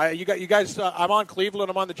love them. You guys. I'm on Cleveland.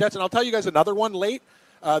 I'm on the Jets, and I'll tell you guys another one late.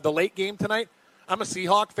 The late game tonight. I'm a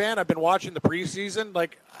Seahawk fan. I've been watching the preseason.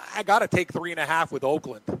 I got to take 3.5 with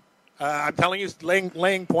Oakland. I'm telling you,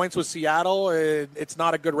 laying points with Seattle, it's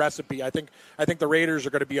not a good recipe. I think the Raiders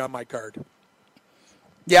are going to be on my card.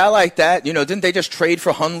 Yeah, I like that. Didn't they just trade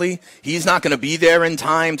for Hundley? He's not going to be there in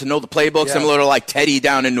time to know the playbook, similar to like Teddy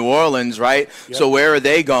down in New Orleans, right? Yep. So where are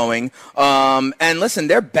they going? And listen,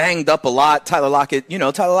 they're banged up a lot. Tyler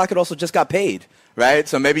Lockett also just got paid, right?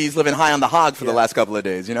 So maybe he's living high on the hog for the last couple of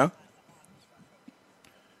days,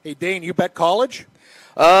 Hey, Dane, you bet college?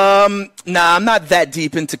 Nah, I'm not that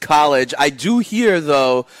deep into college. I do hear,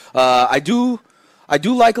 though, I do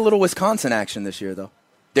like a little Wisconsin action this year, though.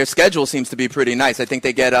 Their schedule seems to be pretty nice. I think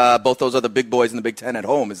they get both those other big boys in the Big Ten at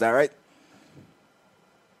home. Is that right?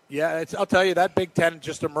 Yeah, I'll tell you, that Big Ten is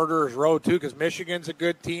just a murderer's row, too, because Michigan's a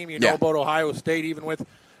good team. You know about Ohio State, even with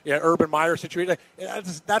Urban Meyer situation.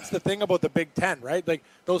 That's the thing about the Big Ten, right?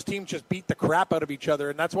 Those teams just beat the crap out of each other,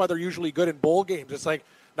 and that's why they're usually good in bowl games. It's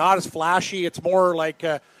not as flashy. It's more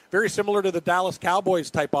very similar to the Dallas Cowboys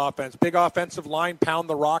type offense. Big offensive line, pound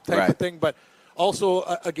the rock type of thing, but also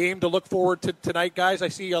a game to look forward to tonight, guys. I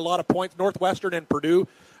see a lot of points. Northwestern and Purdue.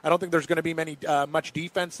 I don't think there's going to be much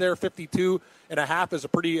defense there. 52.5 is a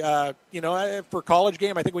pretty, for college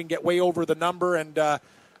game, I think we can get way over the number. And I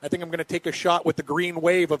think I'm going to take a shot with the green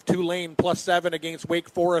wave of Tulane +7 against Wake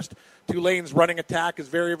Forest. Tulane's running attack is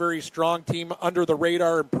very, very strong. Team under the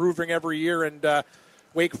radar, improving every year. And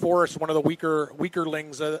Wake Forest, one of the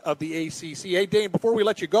weakerlings of the ACC. Hey, Dane, before we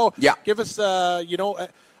let you go, give us,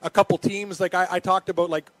 a couple teams. I talked about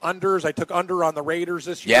unders. I took under on the Raiders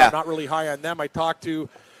this year. I'm not really high on them. I talked to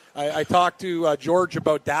George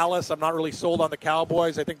about Dallas. I'm not really sold on the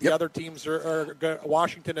Cowboys. I think the other teams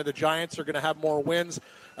Washington and the Giants are going to have more wins.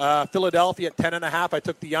 Philadelphia at 10.5. I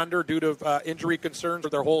took the under due to injury concerns, or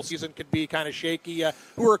their whole season could be kind of shaky.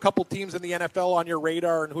 Who are a couple teams in the NFL on your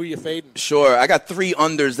radar, and who are you fading? Sure. I got 3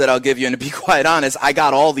 unders that I'll give you, and to be quite honest, I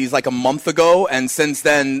got all these a month ago, and since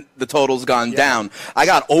then the total's gone down. I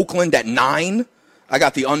got Oakland at 9. I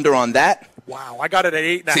got the under on that. Wow, I got it at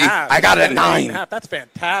 8.5. See, I got it at 9. That's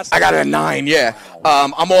fantastic. I got it at 9, yeah.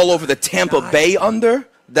 Wow. I'm all over the Tampa Bay under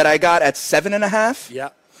that I got at 7.5. Yeah.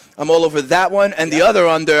 I'm all over that one. And the other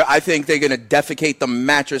under, I think they're going to defecate the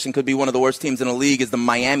mattress and could be one of the worst teams in the league, is the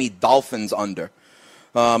Miami Dolphins under.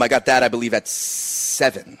 I got that, I believe, at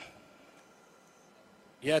 7.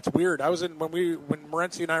 Yeah, it's weird. I was when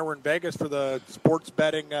Morency and I were in Vegas for the sports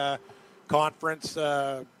betting conference.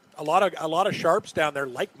 A lot of sharps down there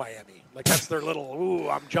like Miami. Like that's their little. Ooh,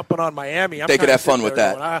 I'm jumping on Miami. They could have fun with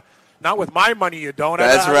that. Going, not with my money, you don't.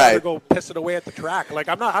 That's I'd right. Go piss it away at the track. Like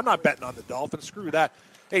I'm not betting on the Dolphins. Screw that.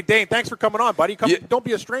 Hey, Dane, thanks for coming on, buddy. Don't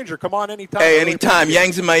be a stranger. Come on anytime. Hey, anytime.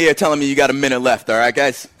 Yang's in my ear telling me you got a minute left. All right,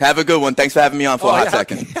 guys? Have a good one. Thanks for having me on for a hot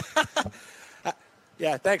second.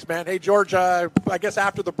 Yeah, thanks, man. Hey, George, I guess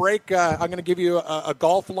after the break, I'm going to give you a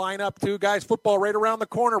golf lineup, too, guys. Football right around the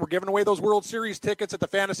corner. We're giving away those World Series tickets at the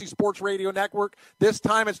Fantasy Sports Radio Network. This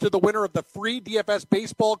time it's to the winner of the free DFS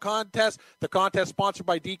baseball contest. The contest sponsored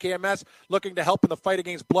by DKMS, looking to help in the fight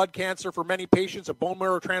against blood cancer. For many patients, a bone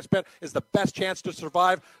marrow transplant is the best chance to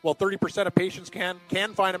survive. Well, 30% of patients can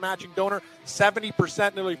find a matching donor.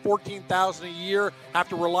 70%, nearly 14,000 a year, have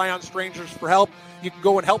to rely on strangers for help. You can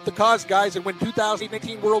go and help the cause, guys, and win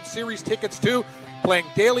 2018 World Series tickets, too, playing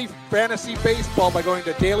daily fantasy baseball by going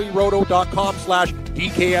to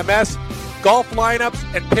dailyroto.com/DKMS. Golf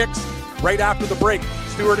lineups and picks right after the break.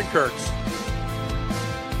 Stewart and Kurtz.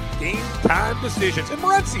 Game time decisions. And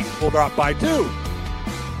Morency will drop by, too.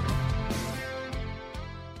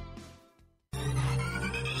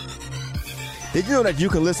 Did you know that you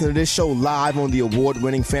can listen to this show live on the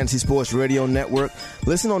award-winning Fantasy Sports Radio Network?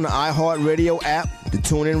 Listen on the iHeartRadio app, the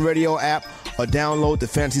TuneIn Radio app, or download the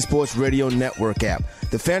Fantasy Sports Radio Network app.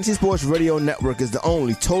 The Fantasy Sports Radio Network is the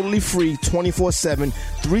only totally free 24/7,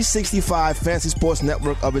 365 fantasy sports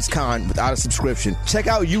network of its kind without a subscription. Check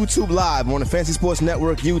out YouTube Live on the Fantasy Sports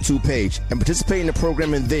Network YouTube page and participate in the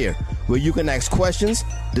programming there, where you can ask questions,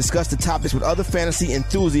 discuss the topics with other fantasy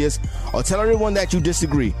enthusiasts, or tell everyone that you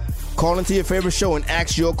disagree. Call into your favorite show and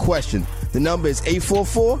ask your question. The number is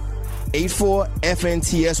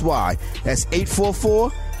 844-84-FNTSY. That's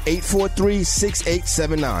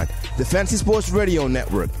 844-843-6879. The Fantasy Sports Radio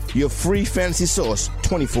Network, your free fantasy source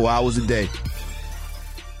 24 hours a day.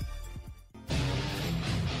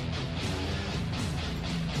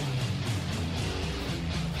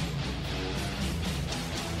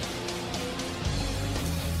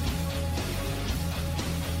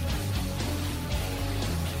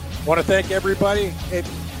 Want to thank everybody.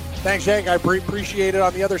 Thanks, Yang. I appreciate it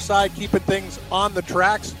on the other side, keeping things on the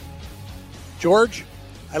tracks. George,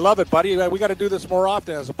 I love it, buddy. We got to do this more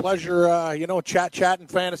often. It's a pleasure, chatting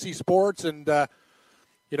fantasy sports and,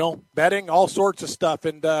 betting, all sorts of stuff.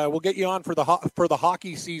 And we'll get you on for the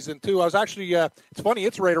hockey season, too. I was actually, it's funny,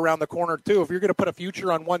 it's right around the corner, too. If you're going to put a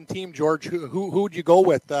future on one team, George, who would you go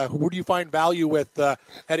with? Who do you find value with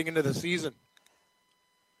heading into the season?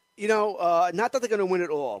 Not that they're going to win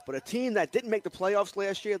it all, but a team that didn't make the playoffs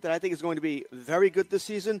last year that I think is going to be very good this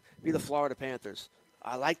season be the Florida Panthers.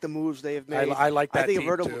 I like the moves they have made. I like that team,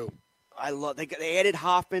 too. They added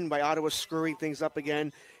Hoffman by Ottawa screwing things up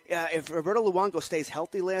again. If Roberto Luongo stays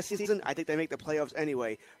healthy last season, I think they make the playoffs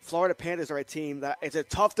anyway. Florida Panthers are a team that it's a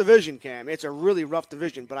tough division, Cam. It's a really rough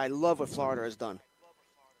division, but I love what Florida has done.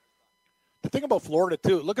 The thing about Florida,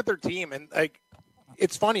 too, look at their team, and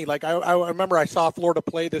it's funny. Like I remember I saw Florida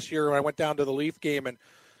play this year when I went down to the Leaf game, and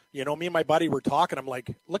me and my buddy were talking. I'm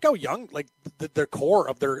like, look how young, like the core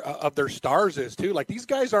of their stars is too. Like these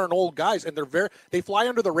guys aren't old guys, and they fly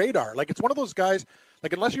under the radar. Like it's one of those guys.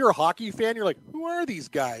 Like unless you're a hockey fan, you're like, who are these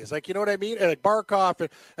guys? Like you know what I mean? And like Barkov, and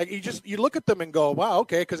like you look at them and go, wow,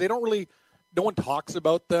 okay, because no one talks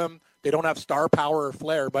about them. They don't have star power or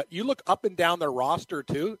flair, but you look up and down their roster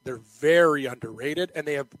too. They're very underrated, and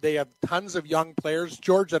they have tons of young players,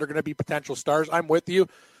 George, that are going to be potential stars. I'm with you.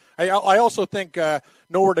 I also think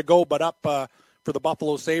nowhere to go but up for the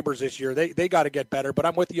Buffalo Sabres this year. They got to get better, but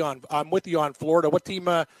I'm with you on Florida. What team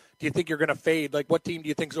do you think you're going to fade? Like what team do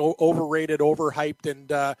you think is overrated, overhyped, and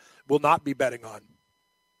will not be betting on?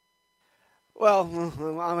 Well,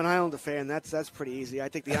 I'm an Islander fan. That's pretty easy. I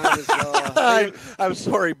think the Islanders. I'm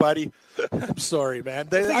sorry, buddy. I'm sorry, man.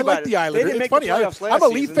 I like the Islanders. It's funny. I'm a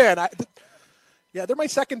Leaf fan. They're my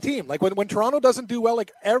second team. Like when Toronto doesn't do well,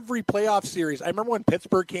 like every playoff series. I remember when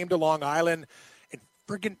Pittsburgh came to Long Island.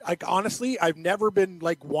 Honestly, I've never been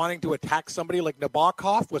like wanting to attack somebody. Like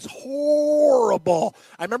Nabokov was horrible.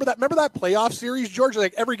 I remember that playoff series, George.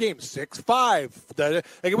 Like every game 6-5.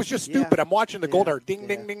 Like it was just stupid. Yeah. I'm watching the goal there, ding,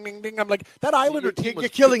 ding, ding, ding, ding. I'm like that Islander team was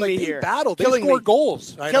killing me here. Battle. They scored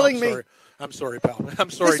goals. Killing me. I'm sorry, pal. I'm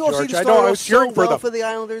sorry, George. I know I was cheering for them for the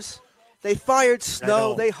Islanders. They fired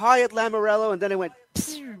Snow. They hired Lamoriello, and then it went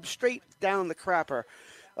straight down the crapper.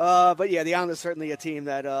 But, yeah, the Islanders certainly a team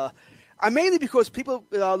that mainly because people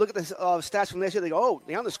look at the stats from last year, they go, oh,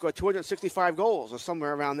 the Islanders scored 265 goals or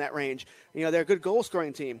somewhere around that range. You know, they're a good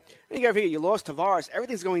goal-scoring team. And you got to figure, you lost Tavares.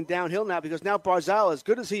 Everything's going downhill now because now Barzal, as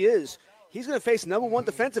good as he is, he's going to face number one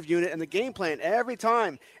defensive unit and the game plan every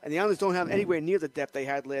time. And the Islanders don't have anywhere near the depth they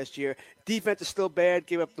had last year. Defense is still bad.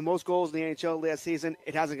 Gave up the most goals in the NHL last season.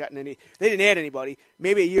 It hasn't gotten any. They didn't add anybody.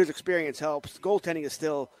 Maybe a year's experience helps. Goaltending is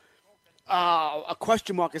still a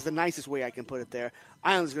question mark is the nicest way I can put it there.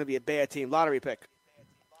 Islanders going to be a bad team. Lottery pick.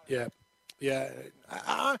 Yeah.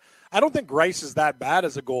 I don't think Greiss is that bad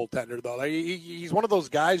as a goaltender, though. Like, he's one of those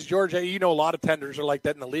guys, George. You know, a lot of tenders are like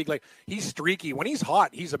that in the league. Like, he's streaky. When he's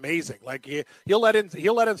hot, he's amazing. Like, he'll let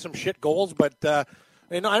in some shit goals. But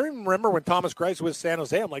and I remember when Thomas Greiss was San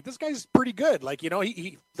Jose. I'm like, this guy's pretty good. Like, you know,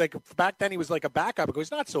 he like back then he was like a backup. I go, he's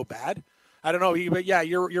not so bad. I don't know. But yeah,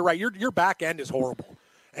 you're right. Your back end is horrible.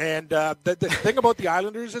 And the thing about the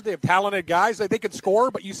Islanders is they have talented guys. Like, they can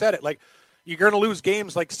score, but you said it. Like, you're going to lose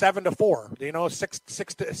games like 7-4, you know,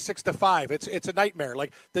 6-5. It's a nightmare.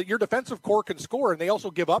 Like, your defensive core can score, and they also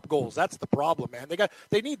give up goals. That's the problem, man.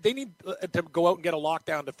 They need to go out and get a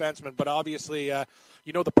lockdown defenseman, but obviously,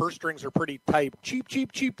 you know, the purse strings are pretty tight.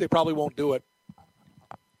 Cheap. They probably won't do it.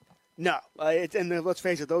 No, and let's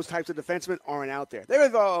face it, those types of defensemen aren't out there. They're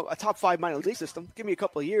a top 5 minor league system. Give me a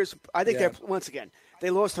couple of years. I think they're, once again, they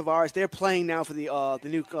lost Tavares. They're playing now for the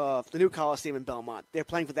new Coliseum in Belmont. They're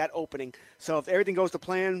playing for that opening. So if everything goes to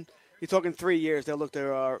plan, you're talking 3 years. They'll look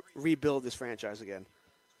to rebuild this franchise again.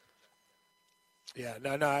 Yeah,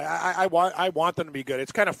 no, I want them to be good.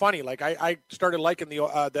 It's kind of funny. Like, I started liking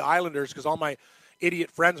the Islanders because all my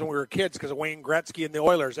idiot friends when we were kids because of Wayne Gretzky and the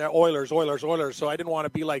Oilers. So I didn't want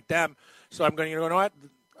to be like them. So I'm going, you know what?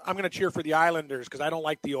 I'm going to cheer for the Islanders because I don't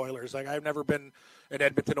like the Oilers. Like, I've never been an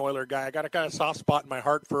Edmonton Oiler guy. I got a kind of soft spot in my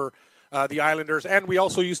heart for the Islanders. And we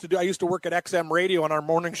also I used to work at XM Radio on our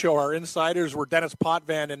morning show. Our insiders were Dennis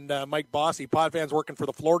Potvin and Mike Bossy. Potvin's working for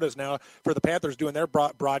the Floridas now for the Panthers doing their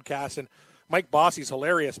broadcast. And Mike Bossy's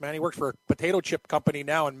hilarious, man. He works for a potato chip company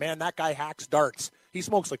now. And, man, that guy hacks darts. He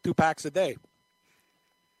smokes like 2 packs a day.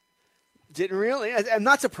 Didn't really. I'm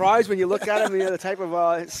not surprised when you look at him. You know, the type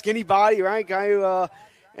of skinny body, right? Guy who,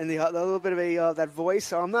 and the little bit of that voice.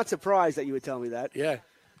 So I'm not surprised that you would tell me that. Yeah.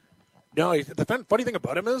 No, the funny thing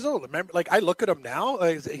about him is, remember, like, I look at him now.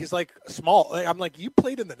 He's like small. I'm like, you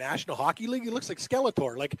played in the National Hockey League. He looks like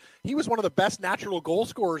Skeletor. Like, he was one of the best natural goal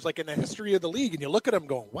scorers, like, in the history of the league. And you look at him,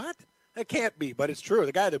 going, what? That can't be, but it's true.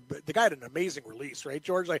 The guy had an amazing release, right,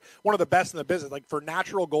 George? Like, one of the best in the business. Like, for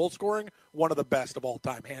natural goal scoring, one of the best of all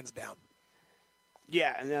time, hands down.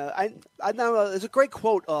 Yeah, and I know there's a great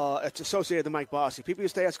quote that's associated to Mike Bossy. People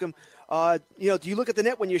used to ask him, you know, do you look at the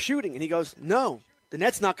net when you're shooting? And he goes, no, the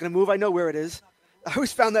net's not going to move. I know where it is. I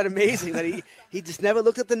always found that amazing that he just never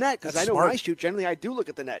looked at the net because I know smart. when I shoot, generally I do look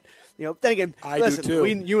at the net. You know, then again, listen, do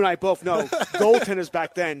too. You and I both know goaltenders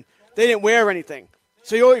back then, they didn't wear anything.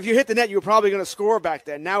 So if you hit the net, you were probably going to score back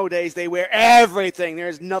then. Nowadays, they wear everything.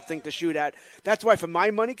 There's nothing to shoot at. That's why, for my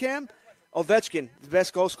money, Cam, Ovechkin, the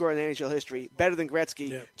best goal scorer in NHL history, better than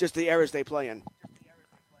Gretzky, just the eras they play in.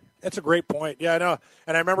 That's a great point. Yeah, I know.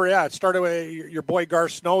 And I remember, it started with your boy Gar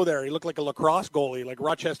Snow there. He looked like a lacrosse goalie, like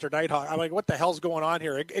Rochester Nighthawk. I'm like, what the hell's going on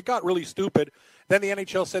here? It got really stupid. Then the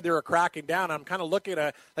NHL said they were cracking down. I'm kind of looking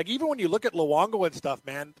at, like, even when you look at Luongo and stuff,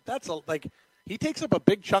 man, that's he takes up a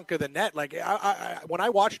big chunk of the net. Like, when I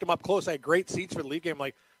watched him up close, I had great seats for the league game.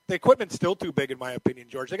 Like, the equipment's still too big, in my opinion,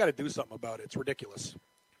 George. They got to do something about it. It's ridiculous.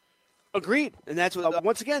 Agreed. And that's what,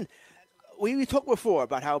 once again, we talked before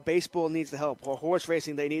about how baseball needs the help, or horse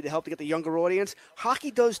racing, they need the help to get the younger audience.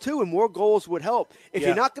 Hockey does too, and more goals would help. If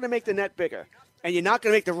you're not going to make the net bigger, and you're not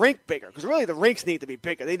going to make the rink bigger, because really the rinks need to be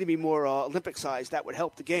bigger. They need to be more Olympic-sized. That would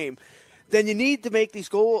help the game. Then you need to make these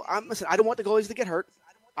goals. Listen, I don't want the goalies to get hurt.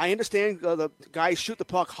 I understand the guys shoot the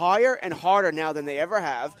puck higher and harder now than they ever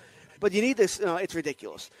have, but you need this. It's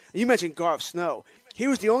ridiculous. You mentioned Garth Snow. He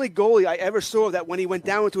was the only goalie I ever saw that when he went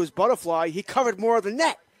down into his butterfly, he covered more of the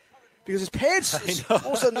net because his pads all of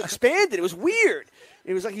a sudden expanded. It was weird.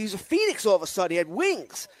 It was like he was a phoenix all of a sudden. He had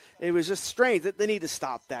wings. It was just strange. They need to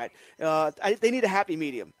stop that. They need a happy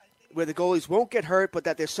medium where the goalies won't get hurt, but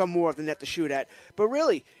that there's some more of the net to shoot at. But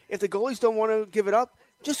really, if the goalies don't want to give it up,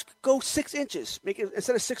 just go 6 inches. Make it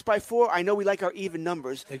instead of 6x4. I know we like our even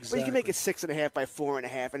numbers, but you can make it 6.5 by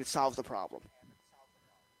 4.5, and it solves the problem.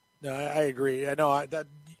 No, I agree. I know that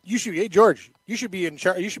you should. Hey, George, you should be in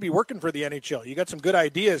charge. You should be working for the NHL. You got some good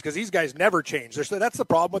ideas because these guys never change. That's the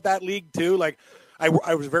problem with that league too. Like, I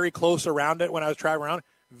was very close around it when I was traveling around.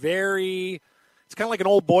 Very it's kind of like an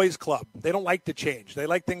old boys club. They don't like to change. They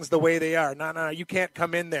like things the way they are. No, you can't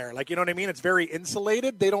come in there. Like, you know what I mean? It's very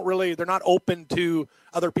insulated. They're not open to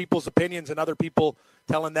other people's opinions and other people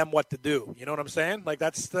telling them what to do. You know what I'm saying? Like,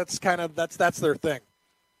 that's their thing.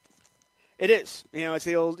 It is. It's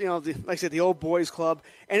the old, like I said, the old boys club,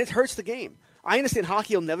 and it hurts the game. I understand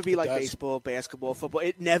hockey will never be like baseball, basketball, football.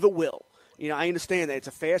 It never will. I understand that it's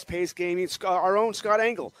a fast-paced game. Our own Scott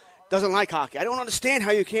Engel doesn't like hockey. I don't understand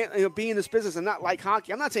how you can't be in this business and not like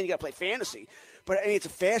hockey. I'm not saying you got to play fantasy, but it's a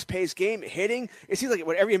fast-paced game. Hitting, it seems like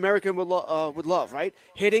what every American would love, right?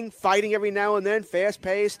 Hitting, fighting every now and then,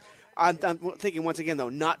 fast-paced. I'm thinking once again, though,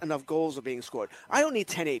 not enough goals are being scored. I don't need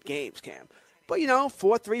 10-8 games, Cam. But, 4-3,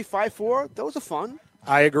 5-4, those are fun.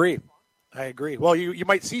 I agree. Well, you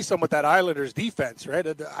might see some with that Islanders defense, right?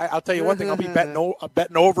 I'll tell you one thing. I'll be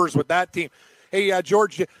betting overs with that team. Hey,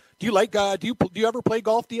 George, do you like? Do you ever play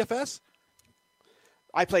golf DFS?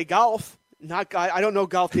 I play golf. I don't know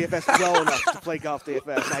golf DFS well enough to play golf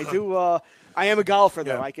DFS. I do. I am a golfer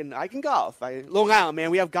though. Yeah. I can golf. Long Island,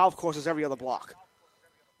 man. We have golf courses every other block.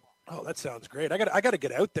 Oh, that sounds great. I got to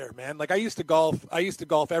get out there, man. Like I used to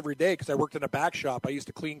golf every day because I worked in a back shop. I used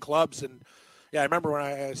to clean clubs and. Yeah, I remember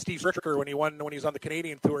when Steve Stricker, when he was on the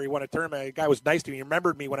Canadian tour, he won a tournament. The guy was nice to me. He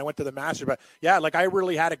remembered me when I went to the Masters. But yeah, like I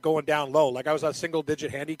really had it going down low. Like I was a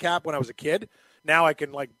single-digit handicap when I was a kid. Now I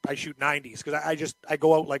can I shoot 90s because I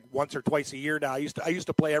go out like once or twice a year now. I used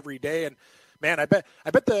to play every day, and man, I bet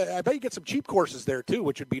you get some cheap courses there too,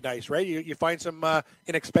 which would be nice, right? You find some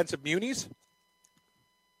inexpensive munis.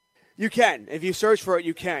 You can. If you search for it,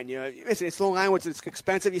 you can. It's Long Island. It's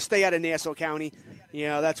expensive. You stay out of Nassau County.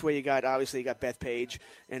 That's where you got Bethpage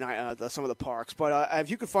and some of the parks. But if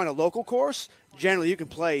you can find a local course, generally you can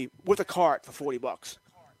play with a cart for $40.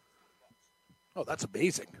 Oh, that's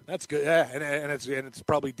amazing. That's good. Yeah, and it's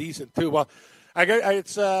probably decent too. Well, I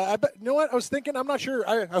bet. You know what? I was thinking. I'm not sure.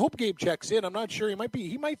 I hope Gabe checks in. I'm not sure. He might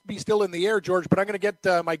be still in the air, George. But I'm going to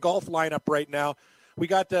get my golf lineup right now. We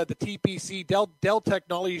got the TPC Dell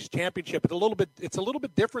Technologies Championship. It's a little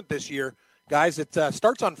bit different this year, guys. It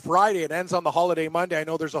starts on Friday. It ends on the holiday Monday. I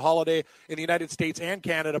know there's a holiday in the United States and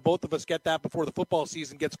Canada. Both of us get that before the football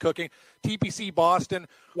season gets cooking. TPC Boston.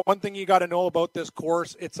 One thing you got to know about this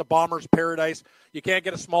course: it's a bomber's paradise. You can't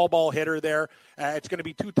get a small ball hitter there. It's going to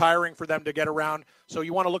be too tiring for them to get around. So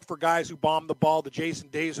you want to look for guys who bomb the ball. The Jason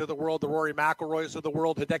Days of the world, the Rory McIlroys of the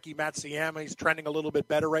world, Hideki Matsuyama. He's trending a little bit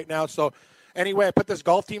better right now. So. Anyway, I put this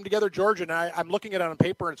golf team together, George, and I'm looking at it on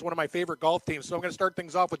paper, and it's one of my favorite golf teams. So I'm going to start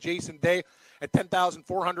things off with Jason Day at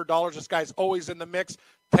 $10,400. This guy's always in the mix,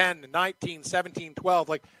 10, 19, 17, 12.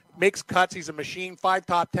 Like, makes cuts. He's a machine. 5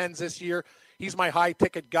 top 10s this year. He's my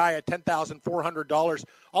high-ticket guy at $10,400.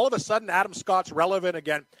 All of a sudden, Adam Scott's relevant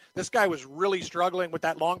again. This guy was really struggling with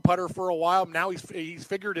that long putter for a while. Now he's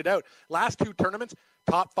figured it out. Last 2 tournaments,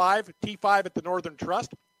 top 5, T5 at the Northern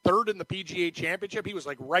Trust. 3rd in the PGA Championship. He was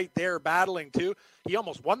like right there battling too. He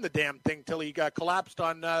almost won the damn thing till he got collapsed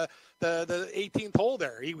on the 18th hole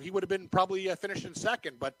there. He would have been probably finished in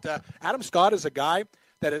 2nd. But Adam Scott is a guy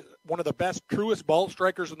that is one of the best, truest ball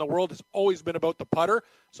strikers in the world. Has always been about the putter.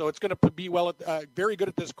 So it's going to be very good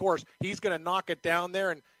at this course. He's going to knock it down there.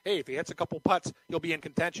 And hey, if he hits a couple putts, he'll be in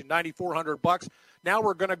contention. $9,400. Now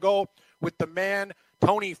we're going to go with the man,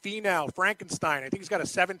 Tony Finau, Frankenstein. I think he's got a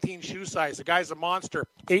 17 shoe size. The guy's a monster.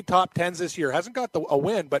 8 top 10s this year. Hasn't got a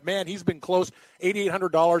win, but man, he's been close.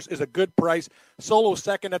 $8,800 is a good price. Solo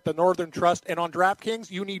 2nd at the Northern Trust. And on DraftKings,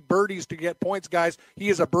 you need birdies to get points, guys. He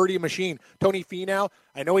is a birdie machine. Tony Finau,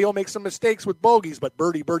 I know he'll make some mistakes with bogeys, but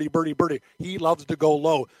birdie. He loves to go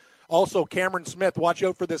low. Also, Cameron Smith, watch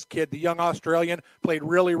out for this kid. The young Australian played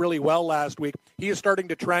really, really well last week. He is starting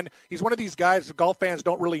to trend. He's one of these guys that golf fans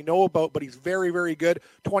don't really know about, but he's very, very good.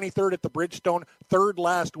 23rd at the Bridgestone, 3rd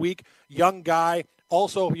last week. Young guy.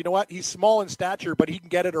 Also, you know what? He's small in stature, but he can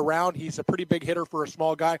get it around. He's a pretty big hitter for a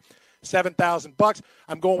small guy. $7,000.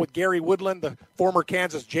 I'm going with Gary Woodland, the former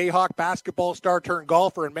Kansas Jayhawk basketball star turned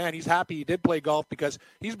golfer, and man, he's happy he did play golf because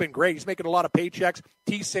he's been great. He's making a lot of paychecks.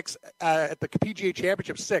 T6 at the PGA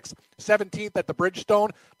Championship, 6th. 17th at the Bridgestone,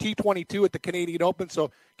 T22 at the Canadian Open. So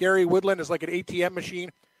Gary Woodland is like an ATM machine.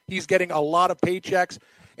 He's getting a lot of paychecks.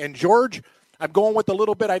 And George, I'm going with a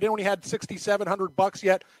little bit. I only had $6,700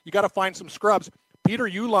 yet. You got to find some scrubs. Peter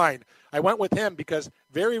Uihlein, I went with him because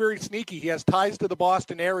very, very sneaky. He has ties to the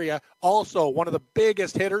Boston area. Also, one of the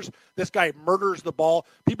biggest hitters. This guy murders the ball.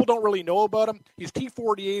 People don't really know about him. He's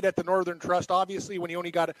T48 at the Northern Trust. Obviously, when you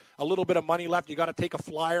only got a little bit of money left, you got to take a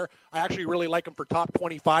flyer. I actually really like him for top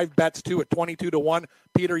 25 bets, too, at 22-1,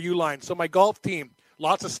 Peter Uihlein. So my golf team,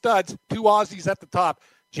 lots of studs, 2 Aussies at the top.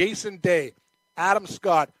 Jason Day, Adam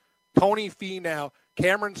Scott, Tony Finau,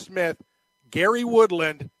 Cameron Smith, Gary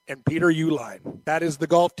Woodland and Peter Uihlein. That is the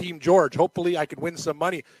golf team, George. Hopefully I can win some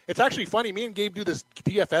money. It's actually funny. Me and Gabe do this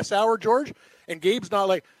DFS hour, George, and Gabe's not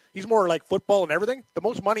like, he's more like football and everything. The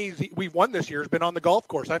most money we've won this year has been on the golf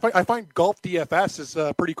course. I find golf DFS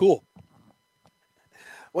is pretty cool.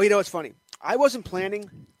 Well, you know, it's funny. I wasn't planning,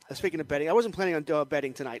 speaking of betting, I wasn't planning on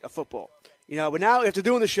betting tonight of football. You know, but now after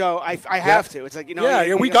doing the show, I have to. It's like, you know.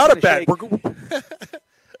 Yeah, we got to bet.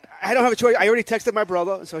 I don't have a choice. I already texted my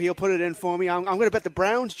brother, so he'll put it in for me. I'm going to bet the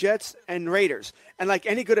Browns, Jets, and Raiders. And like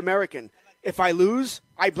any good American, if I lose,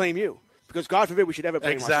 I blame you. Because God forbid we should ever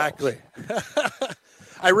blame ourselves. Exactly.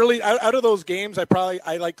 I really, out of those games,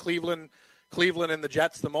 I like Cleveland and the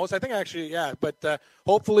Jets the most. I think actually, yeah. But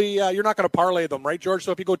hopefully you're not going to parlay them, right, George?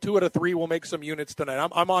 So if you go 2 out of 3, we'll make some units tonight.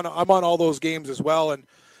 I'm on all those games as well. And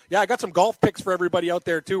yeah, I got some golf picks for everybody out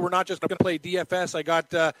there too. We're not just going to play DFS. I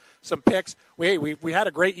got some picks. We had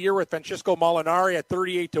a great year with Francesco Molinari at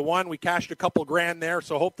 38-1. We cashed a couple grand there,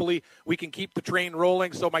 so hopefully we can keep the train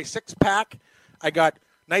rolling. So my 6-pack, I got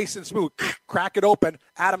nice and smooth. Crack it open.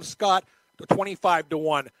 Adam Scott,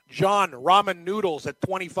 25-1. John Ramen Noodles at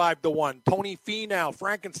 25-1. Tony Finau,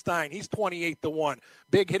 Frankenstein, he's 28-1.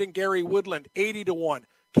 Big hitting Gary Woodland, 80-1.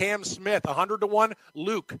 Cam Smith, 100-1.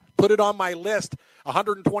 Luke, put it on my list,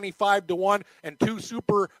 125-1. And 2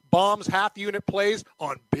 super bombs half-unit plays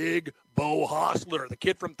on Big Bo Hostler, the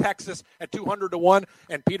kid from Texas, at 200-1.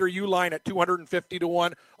 And Peter Uihlein at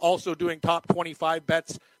 250-1. Also doing top 25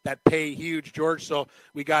 bets that pay huge, George. So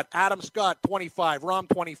we got Adam Scott, 25. Rahm,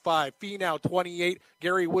 25. Finau, 28.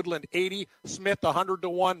 Gary Woodland, 80. Smith,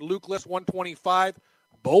 100-1. Luke List, 125.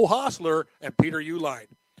 Bo Hostler and Peter Uihlein.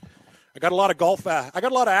 I got a lot of golf. I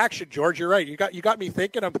got a lot of action, George. You're right. You got me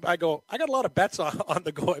thinking. I got a lot of bets on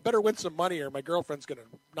the go. I better win some money, or my girlfriend's gonna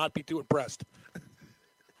not be too impressed.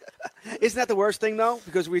 Isn't that the worst thing though?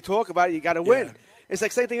 Because we talk about it, you got to win. Yeah. It's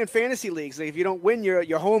like same thing in fantasy leagues. Like if you don't win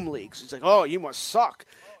your home leagues, it's like, oh, you must suck.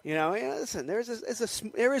 You know, listen, there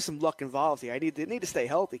is some luck involved here. I need to stay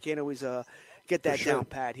healthy. Can't always get that down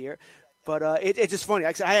pat here. But it's just funny.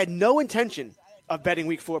 Like I said, I had no intention of betting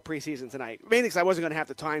Week 4 preseason tonight. Mainly because I wasn't going to have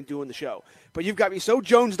the time doing the show. But you've got me so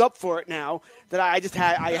jonesed up for it now that I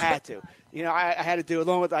had to. You know, I had to do it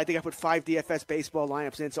along with, I think I put 5 DFS baseball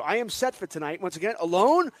lineups in. So I am set for tonight. Once again,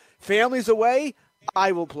 alone, family's away,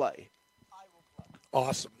 I will play.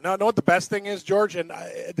 Awesome. Now, know what the best thing is, George? And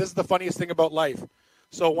this is the funniest thing about life.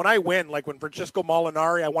 So when I win, like when Francesco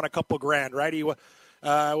Molinari, I won a couple grand, right?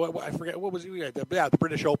 I forget what was he? Yeah, the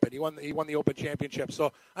British Open. He won the Open Championship.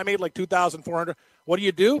 So I made like $2,400. What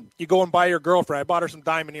do? You go and buy your girlfriend. I bought her some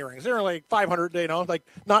diamond earrings. They're like $500. You know, like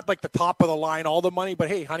not like the top of the line, all the money, but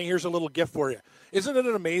hey, honey, here's a little gift for you. Isn't it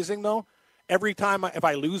amazing though? Every time if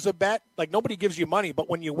I lose a bet, like nobody gives you money, but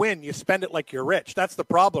when you win, you spend it like you're rich. That's the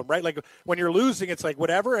problem, right? Like when you're losing, it's like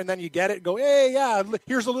whatever, and then you get it and go, hey, yeah,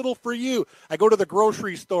 here's a little for you. I go to the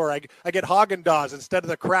grocery store, I get Haagen-Dazs instead of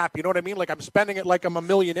the crap. You know what I mean? Like I'm spending it like I'm a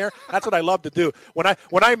millionaire. That's what I love to do. When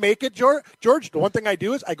I make it, George, the one thing I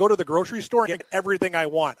do is I go to the grocery store and get everything I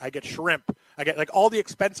want. I get shrimp. I get like all the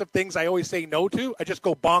expensive things I always say no to. I just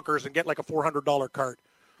go bonkers and get like a $400 cart.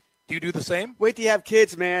 Do you do the same? Wait till you have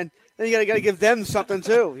kids, man. Then you got to give them something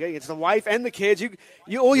too. It's the wife and the kids. You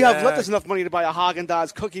have left us enough money to buy a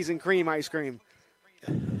Haagen-Dazs cookies and cream ice cream.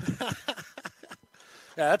 Yeah,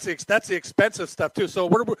 that's the expensive stuff too. So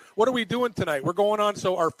what are we doing tonight? We're going on.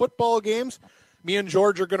 So our football games. Me and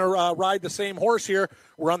George are going to ride the same horse here.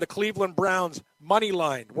 We're on the Cleveland Browns money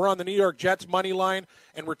line. We're on the New York Jets money line,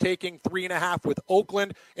 and we're taking 3.5 with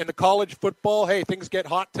Oakland. In the college football, hey, things get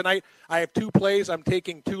hot tonight. I have 2 plays. I'm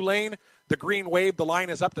taking Tulane. The green wave, the line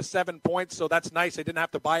is up to 7 points, so that's nice. I didn't have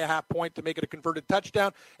to buy a half point to make it a converted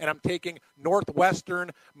touchdown. And I'm taking Northwestern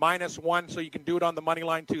 -1, so you can do it on the money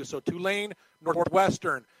line too. So Tulane,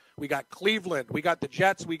 Northwestern. We got Cleveland. We got the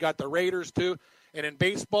Jets. We got the Raiders too. And in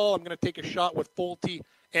baseball, I'm going to take a shot with Fulte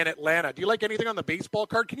and Atlanta. Do you like anything on the baseball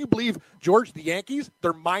card? Can you believe, George, the Yankees?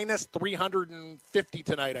 They're -350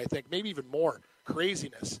 tonight, I think. Maybe even more.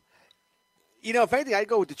 Craziness. You know, if anything, I'd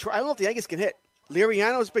go with Detroit. I don't know if the Yankees can hit.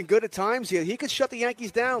 Liriano's been good at times. He could shut the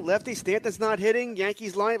Yankees down. Lefty Stanton's not hitting.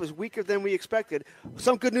 Yankees line was weaker than we expected.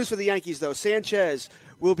 Some good news for the Yankees, though. Sanchez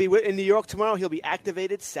will be in New York tomorrow. He'll be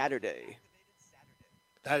activated Saturday.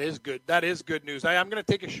 That is good. That is good news. I'm going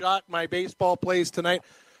to take a shot. My baseball plays tonight.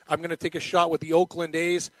 I'm going to take a shot with the Oakland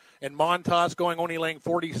A's and Montas only laying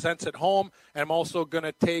 40 cents at home. And I'm also going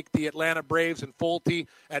to take the Atlanta Braves and Fulte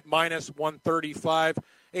at -135.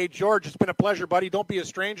 Hey, George, it's been a pleasure, buddy. Don't be a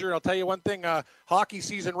stranger. I'll tell you one thing, hockey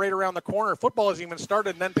season right around the corner. Football hasn't even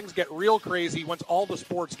started, and then things get real crazy once all the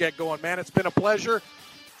sports get going. Man, it's been a pleasure.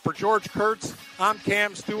 For George Kurtz, I'm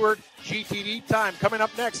Cam Stewart. GTD time coming up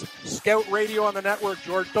next. Scout Radio on the network.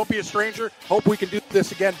 George, don't be a stranger. Hope we can do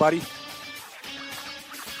this again, buddy.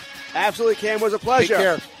 Absolutely, Cam. It was a pleasure. Take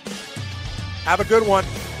care. Have a good one.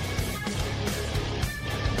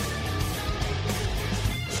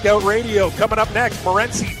 Scout Radio coming up next.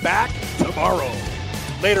 Morency back tomorrow.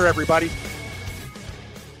 Later, everybody.